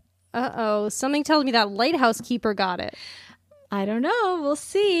 Uh-oh. Something tells me that lighthouse keeper got it. I don't know. We'll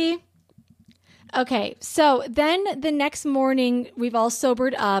see. Okay, so then the next morning, we've all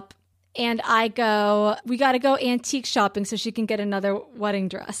sobered up, and we got to go antique shopping so she can get another wedding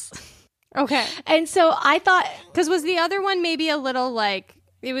dress. Okay. And so I thought... Because was the other one maybe a little like...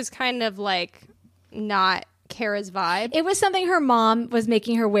 It was kind of like not Kara's vibe? It was something her mom was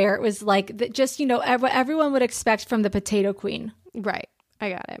making her wear. It was like just, what everyone would expect from the Potato Queen. Right. I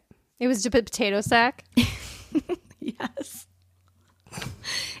got it. It was a potato sack? Yes.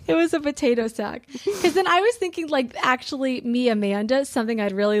 It was a potato sack. Because then I was thinking, like, actually, me, Amanda, something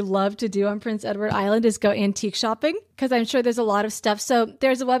I'd really love to do on Prince Edward Island is go antique shopping. Because I'm sure there's a lot of stuff. So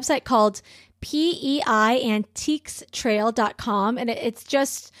there's a website called peiantiquestrail.com. And it's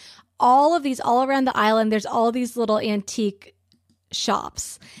just all of these, all around the island, there's all these little antique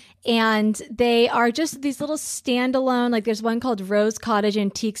shops. And they are just these little standalone, like there's one called Rose Cottage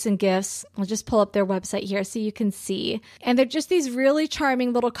Antiques and Gifts. I'll just pull up their website here so you can see. And they're just these really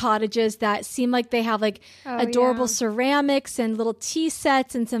charming little cottages that seem like they have like adorable ceramics and little tea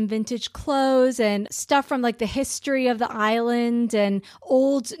sets and some vintage clothes and stuff from like the history of the island and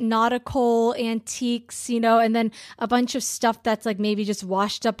old nautical antiques, and then a bunch of stuff that's like maybe just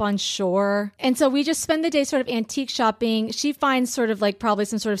washed up on shore. And so we just spend the day sort of antique shopping. She finds sort of like probably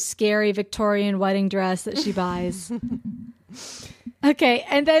some sort of scary Victorian wedding dress that she buys. Okay,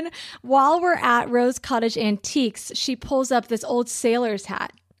 and then while we're at Rose Cottage Antiques, she pulls up this old sailor's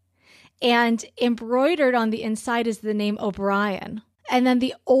hat. And embroidered on the inside is the name O'Brien. And then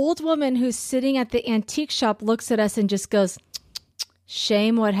the old woman who's sitting at the antique shop looks at us and just goes,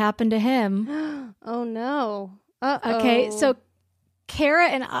 shame what happened to him. Oh, no. Uh-oh. Okay, so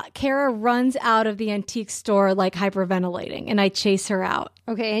Kara runs out of the antique store like hyperventilating, and I chase her out.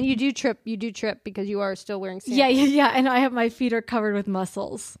 Okay, and you do trip because you are still wearing sandals. Yeah, and my feet are covered with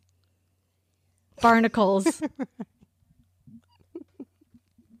mussels. Barnacles.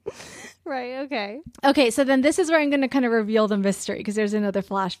 Right, okay. Okay, so then this is where I'm going to kind of reveal the mystery because there's another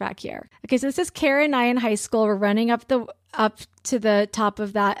flashback here. Okay, so this is Kara and I in high school. We're running up to the top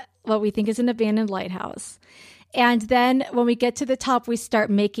of that, what we think is an abandoned lighthouse. And then when we get to the top, we start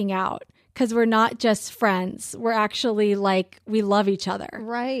making out because we're not just friends. We're actually like, we love each other.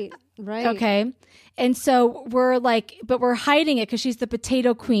 Right. Okay. And so we're like, but we're hiding it because she's the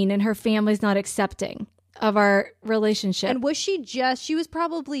potato queen and her family's not accepting of our relationship. And was she was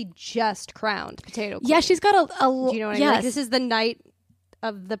probably just crowned potato queen. Yeah, she's got a Do you know what I mean? Like, this is the night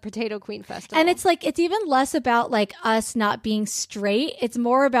of the Potato Queen Festival. And it's like, it's even less about like us not being straight. It's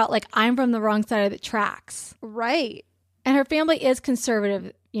more about like, I'm from the wrong side of the tracks. Right. And her family is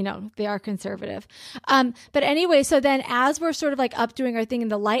conservative. You know, they are conservative. But anyway, so then as we're sort of like up doing our thing in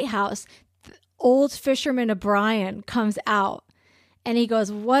the lighthouse, old fisherman O'Brien comes out and he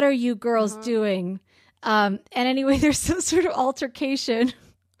goes, what are you girls doing? And anyway, there's some sort of altercation.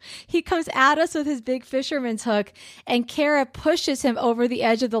 He comes at us with his big fisherman's hook, and Kara pushes him over the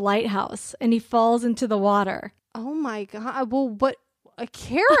edge of the lighthouse, and he falls into the water. Oh my God. Well, what?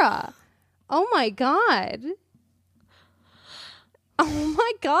 Kara. Oh my God. Oh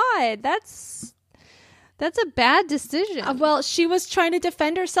my God. That's a bad decision. Well, she was trying to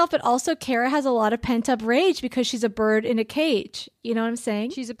defend herself, but also Kara has a lot of pent up rage because she's a bird in a cage. You know what I'm saying?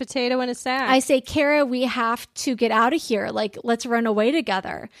 She's a potato in a sack. I say, Kara, we have to get out of here. Like, let's run away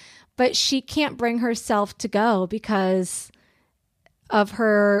together. But she can't bring herself to go because of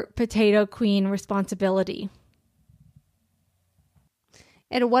her potato queen responsibility.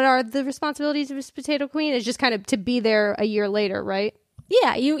 And what are the responsibilities of this potato queen? It's just kind of to be there a year later, right?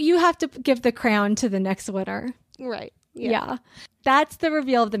 Yeah, you have to give the crown to the next winner. Right. Yeah. That's the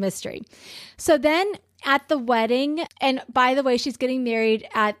reveal of the mystery. So then at the wedding, and by the way, she's getting married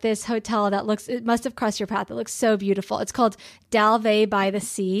at this hotel that it must have crossed your path. It looks so beautiful. It's called Dalvey by the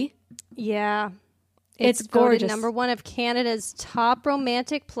Sea. Yeah. It's voted gorgeous. -- of Canada's top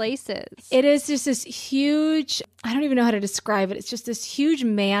romantic places. It is just this huge, I don't even know how to describe it. It's just this huge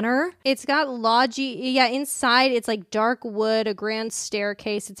manor. It's got lodgy. Yeah, inside it's like dark wood, a grand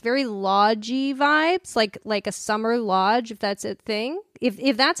staircase. It's very lodgy vibes, like a summer lodge, if that's a thing.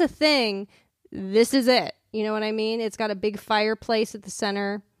 If that's a thing, this is it. You know what I mean? It's got a big fireplace at the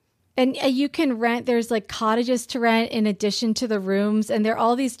center. And you can rent, there's like cottages to rent in addition to the rooms. And they're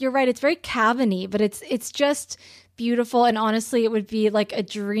all these, you're right, it's very cabin-y, but it's just beautiful. And honestly, it would be like a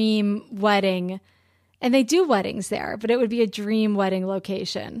dream wedding. And they do weddings there, but it would be a dream wedding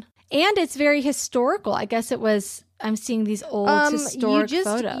location. And it's very historical. I guess it was, I'm seeing these old historic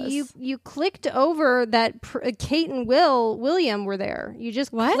photos. You clicked over that Kate and William were there. You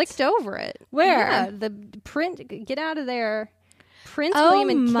just clicked over it. Where? Yeah, the print, get out of there. Prince William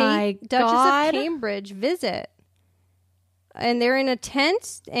and Kate, Duchess of Cambridge, visit, and they're in a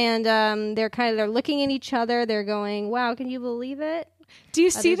tent, and they're looking at each other. They're going, "Wow, can you believe it?" Do you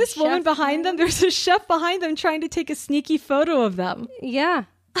see this woman behind them? There's a chef behind them trying to take a sneaky photo of them. Yeah.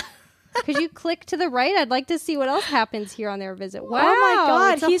 Could you click to the right? I'd like to see what else happens here on their visit. Wow, oh my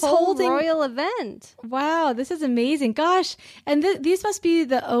God, it's a he's whole holding royal event. Wow, this is amazing. Gosh, and these must be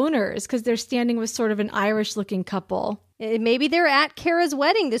the owners because they're standing with sort of an Irish-looking couple. Maybe they're at Kara's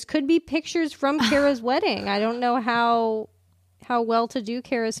wedding. This could be pictures from Kara's wedding. I don't know how well-to-do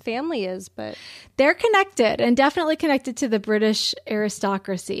Kara's family is, but they're connected and definitely connected to the British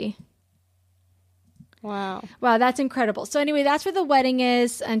aristocracy. Wow, that's incredible. So anyway, that's where the wedding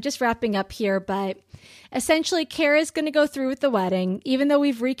is. I'm just wrapping up here, but essentially Kara's going to go through with the wedding. Even though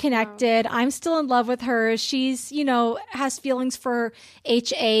we've reconnected, I'm still in love with her. She's, has feelings for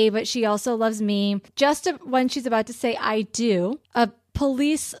HA, but she also loves me. Just when she's about to say I do, a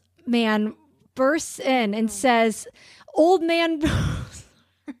policeman bursts in and says, "Old man..."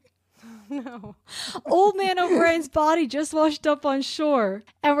 no. Old man O'Brien's body just washed up on shore.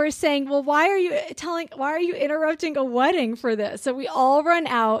 And we're saying, well, why are you interrupting a wedding for this? So we all run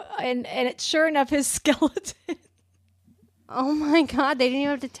out and it's sure enough his skeleton. Oh my God, they didn't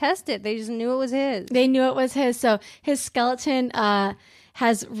even have to test it. They just knew it was his. They knew it was his. So his skeleton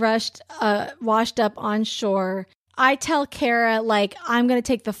has washed up on shore. I tell Kara, like, I'm going to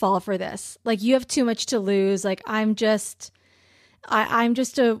take the fall for this. Like, you have too much to lose. Like, I'm just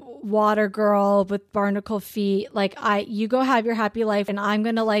a water girl with barnacle feet. Like, you go have your happy life, and I'm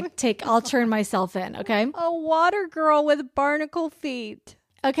going to I'll turn myself in. Okay. A water girl with barnacle feet.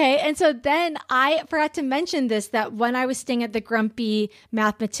 Okay. And so then I forgot to mention this, that when I was staying at the Grumpy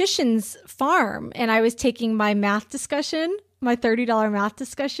Mathematician's farm and I was taking my math discussion, my $30 math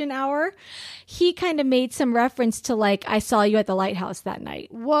discussion hour, he kind of made some reference to I saw you at the lighthouse that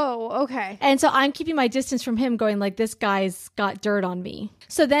night. Whoa, okay. And so I'm keeping my distance from him, going this guy's got dirt on me.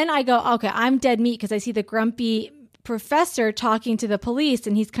 So then I go, okay, I'm dead meat, because I see the grumpy professor talking to the police,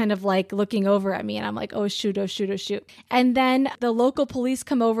 and he's kind of looking over at me, and I'm like, oh shoot, oh shoot, oh shoot. And then the local police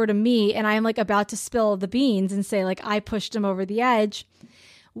come over to me, and I'm about to spill the beans and say I pushed him over the edge,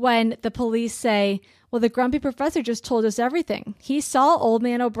 when the police say, well, the grumpy professor just told us everything. He saw Old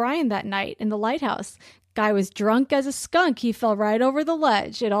Man O'Brien that night in the lighthouse. Guy was drunk as a skunk. He fell right over the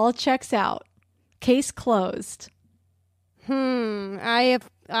ledge. It all checks out. Case closed. I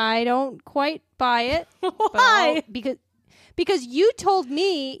don't quite buy it. Why? Because you told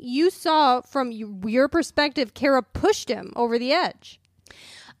me you saw, from your perspective, Kara pushed him over the edge.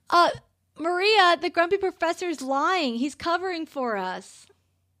 Maria, the grumpy professor's lying. He's covering for us.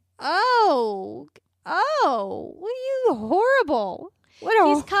 Oh, what are you horrible?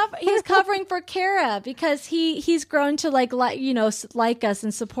 He's covering for Kara because he's grown to like us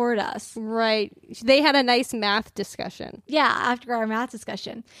and support us. Right. They had a nice math discussion. Yeah, after our math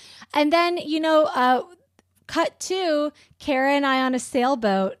discussion. And then, cut to Kara and I on a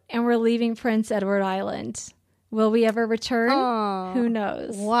sailboat, and we're leaving Prince Edward Island. Will we ever return? Oh, who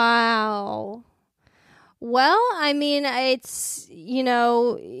knows? Wow. Well, I mean, it's,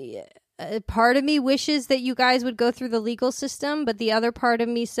 part of me wishes that you guys would go through the legal system, but the other part of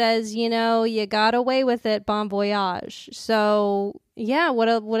me says, you got away with it, bon voyage. So, yeah, what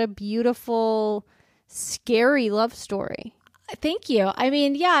a beautiful, scary love story. Thank you. I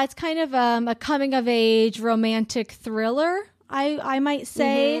mean, yeah, it's kind of a coming of age romantic thriller, I might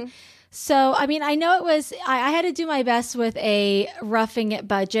say. Mm-hmm. So, I mean, I know it was, I had to do my best with a roughing it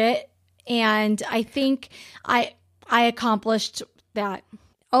budget, and I think I accomplished that.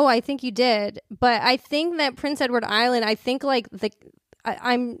 Oh, I think you did. But I think that Prince Edward Island, I think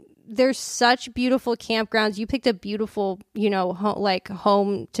there's such beautiful campgrounds. You picked a beautiful,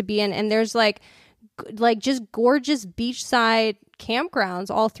 home to be in. And there's just gorgeous beachside campgrounds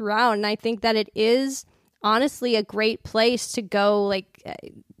all throughout. And I think that it is honestly a great place to go,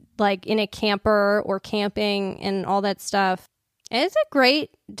 like in a camper or camping and all that stuff. And it's a great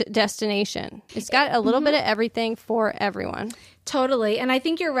destination. It's got a little bit of everything for everyone. Totally. And I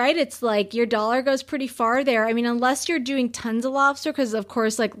think you're right. It's your dollar goes pretty far there. I mean, unless you're doing tons of lobster, because of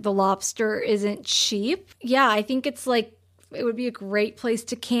course, the lobster isn't cheap. Yeah, I think it's it would be a great place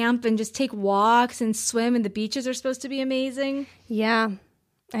to camp and just take walks and swim. And the beaches are supposed to be amazing. Yeah,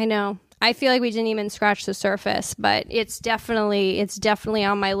 I know. I feel like we didn't even scratch the surface, but it's definitely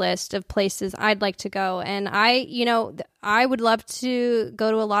on my list of places I'd like to go. And I would love to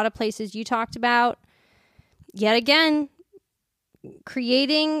go to a lot of places you talked about. Yet again,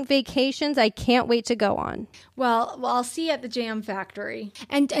 creating vacations I can't wait to go on. Well, I'll see you at the Jam Factory.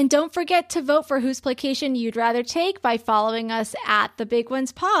 And don't forget to vote for whose Playcation you'd rather take by following us at The Big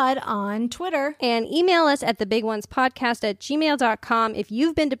Ones Pod on Twitter. And email us at thebigOnesPodcast@gmail.com if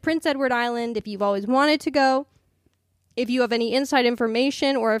you've been to Prince Edward Island, if you've always wanted to go, if you have any inside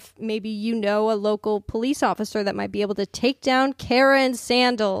information, or if maybe a local police officer that might be able to take down Kara and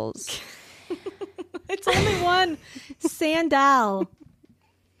Sandals. It's only one sandal.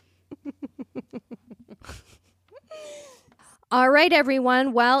 All right,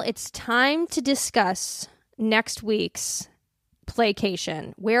 everyone. Well, it's time to discuss next week's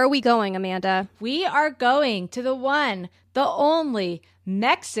Playcation. Where are we going, Amanda? We are going to the one, the only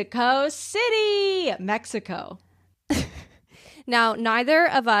Mexico City, Mexico. Now, neither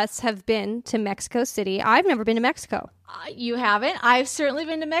of us have been to Mexico City. I've never been to Mexico. You haven't? I've certainly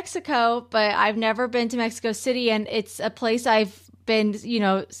been to Mexico, but I've never been to Mexico City, and it's a place I've been,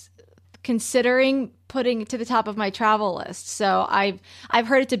 considering putting to the top of my travel list. So I've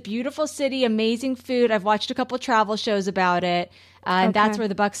heard it's a beautiful city, amazing food. I've watched a couple travel shows about it, and that's where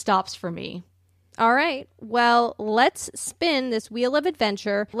the buck stops for me. All right. Well, let's spin this wheel of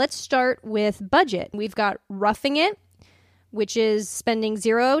adventure. Let's start with budget. We've got Roughing It, which is spending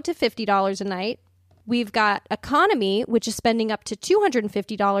 $0 to $50 a night. We've got economy, which is spending up to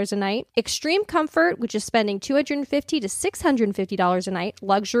 $250 a night. Extreme comfort, which is spending $250 to $650 a night.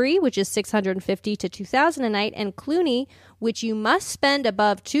 Luxury, which is $650 to $2,000 a night. And Clooney, which you must spend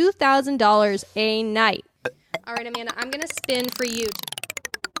above $2,000 a night. All right, Amanda, I'm going to spin for you.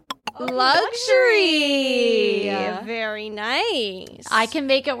 Luxury. Very nice. I can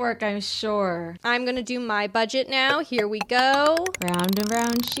make it work, I'm sure. I'm going to do my budget now. Here we go. Round and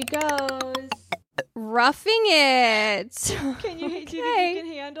round she goes. Roughing it. Can you, do you think you can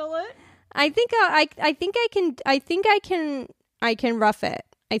handle it? I think I can rough it.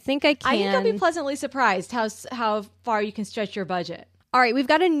 I think I can. I think I'll be pleasantly surprised how far you can stretch your budget. All right, we've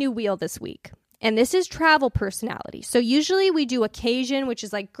got a new wheel this week. And this is travel personality. So usually we do occasion, which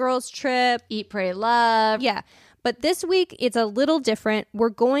is like girls trip. Eat, pray, love. Yeah. But this week it's a little different. We're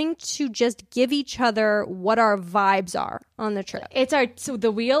going to just give each other what our vibes are on the trip. It's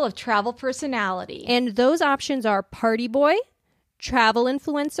the wheel of travel personality. And those options are party boy, travel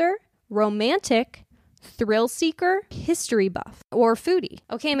influencer, romantic, thrill seeker, history buff, or foodie.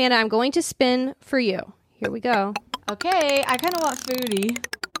 Okay, Amanda, I'm going to spin for you. Here we go. Okay, I kind of want foodie.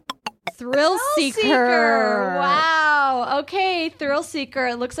 Thrill seeker. Wow. Okay, thrill seeker.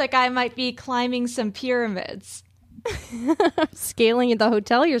 It looks like I might be climbing some pyramids. Scaling the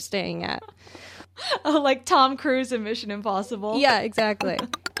hotel you're staying at. Oh, like Tom Cruise in Mission Impossible. Yeah, exactly.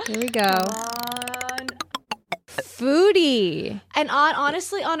 Here we go. Foodie. And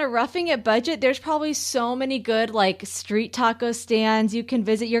honestly, on a roughing it budget, there's probably so many good like street taco stands you can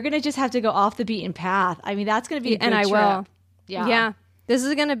visit. You're gonna just have to go off the beaten path. I mean, that's gonna be a good trip. Will. Yeah. This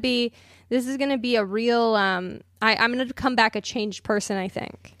is gonna be a real. I'm gonna come back a changed person, I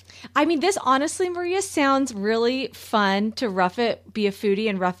think. I mean, this honestly, Maria, sounds really fun to rough it, be a foodie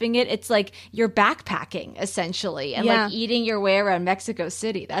and roughing it. It's like you're backpacking essentially and like eating your way around Mexico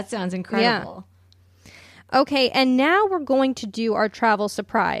City. That sounds incredible. Yeah. Okay, and now we're going to do our travel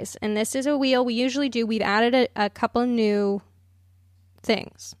surprise. And this is a wheel we usually do. We've added a couple new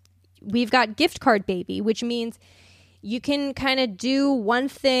things. We've got gift card baby, which means you can kind of do one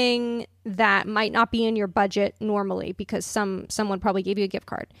thing that might not be in your budget normally because someone probably gave you a gift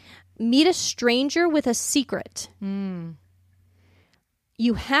card. Meet a stranger with a secret. You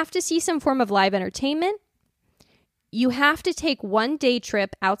have to see some form of live entertainment. You have to take one day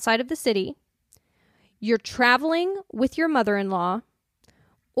trip outside of the city. You're traveling with your mother-in-law,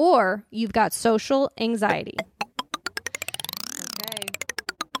 or you've got social anxiety. Okay.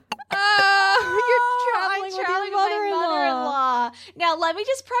 You're traveling with your mother-in-law. Now, let me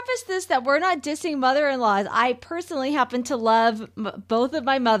just preface this that we're not dissing mother-in-laws. I personally happen to love both of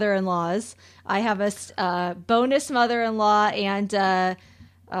my mother-in-laws. I have a bonus mother-in-law and I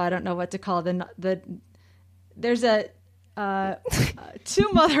don't know what to call there's two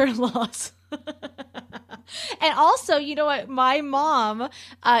mother-in-laws. And also, you know what? My mom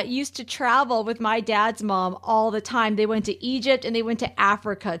used to travel with my dad's mom all the time. They went to Egypt and they went to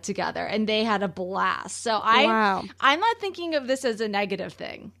Africa together, and they had a blast. So I'm not thinking of this as a negative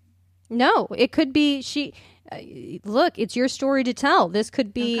thing. No, it could be look, it's your story to tell. This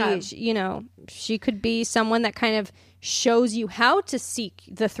could be, she could be someone that kind of shows you how to seek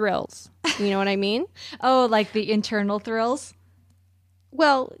the thrills. You know what I mean? Oh, like the internal thrills?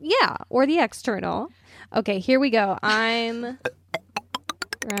 Well, yeah, or the external. Okay, here we go. I'm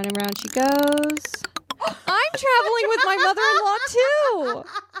round and round she goes. I'm traveling with my mother-in-law too. Oh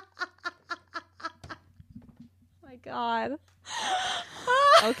my God.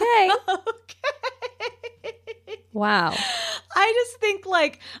 Okay. Wow. I just think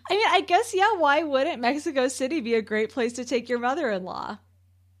I guess, why wouldn't Mexico City be a great place to take your mother-in-law?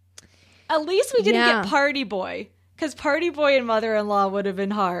 At least we didn't get Party Boy. Because Party Boy and mother-in-law would have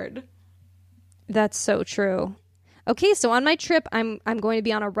been hard. That's so true. Okay, so on my trip, I'm going to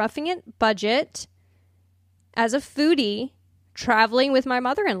be on a roughing it budget as a foodie traveling with my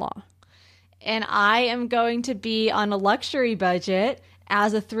mother-in-law. And I am going to be on a luxury budget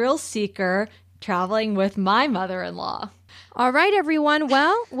as a thrill seeker traveling with my mother-in-law. All right, everyone.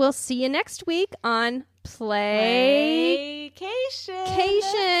 Well, we'll see you next week on Playcation.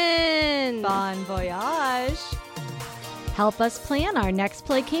 Bon voyage. Help us plan our next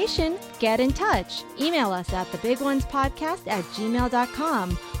playcation. Get in touch. Email us at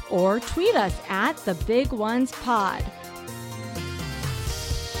thebiguonespodcast@gmail.com or tweet us at thebiguonespod.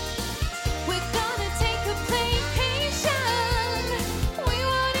 We're gonna take a playcation. We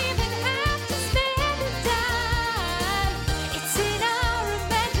won't even have to spend a dime. It's in our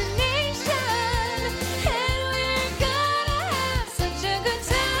imagination, and we're gonna have such a good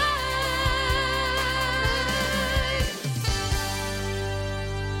time.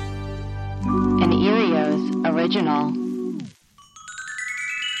 An eerie original.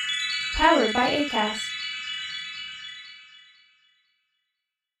 Powered by ACAST.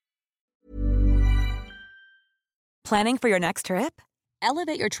 Planning for your next trip?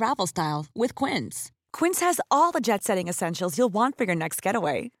 Elevate your travel style with Quince. Quince has all the jet-setting essentials you'll want for your next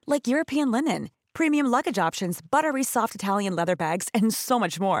getaway, like European linen, premium luggage options, buttery soft Italian leather bags, and so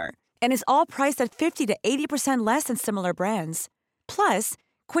much more. And is all priced at 50 to 80% less than similar brands. Plus,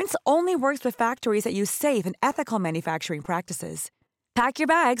 Quince only works with factories that use safe and ethical manufacturing practices. Pack your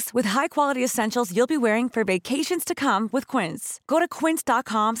bags with high-quality essentials you'll be wearing for vacations to come with Quince. Go to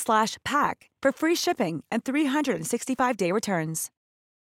quince.com/pack for free shipping and 365-day returns.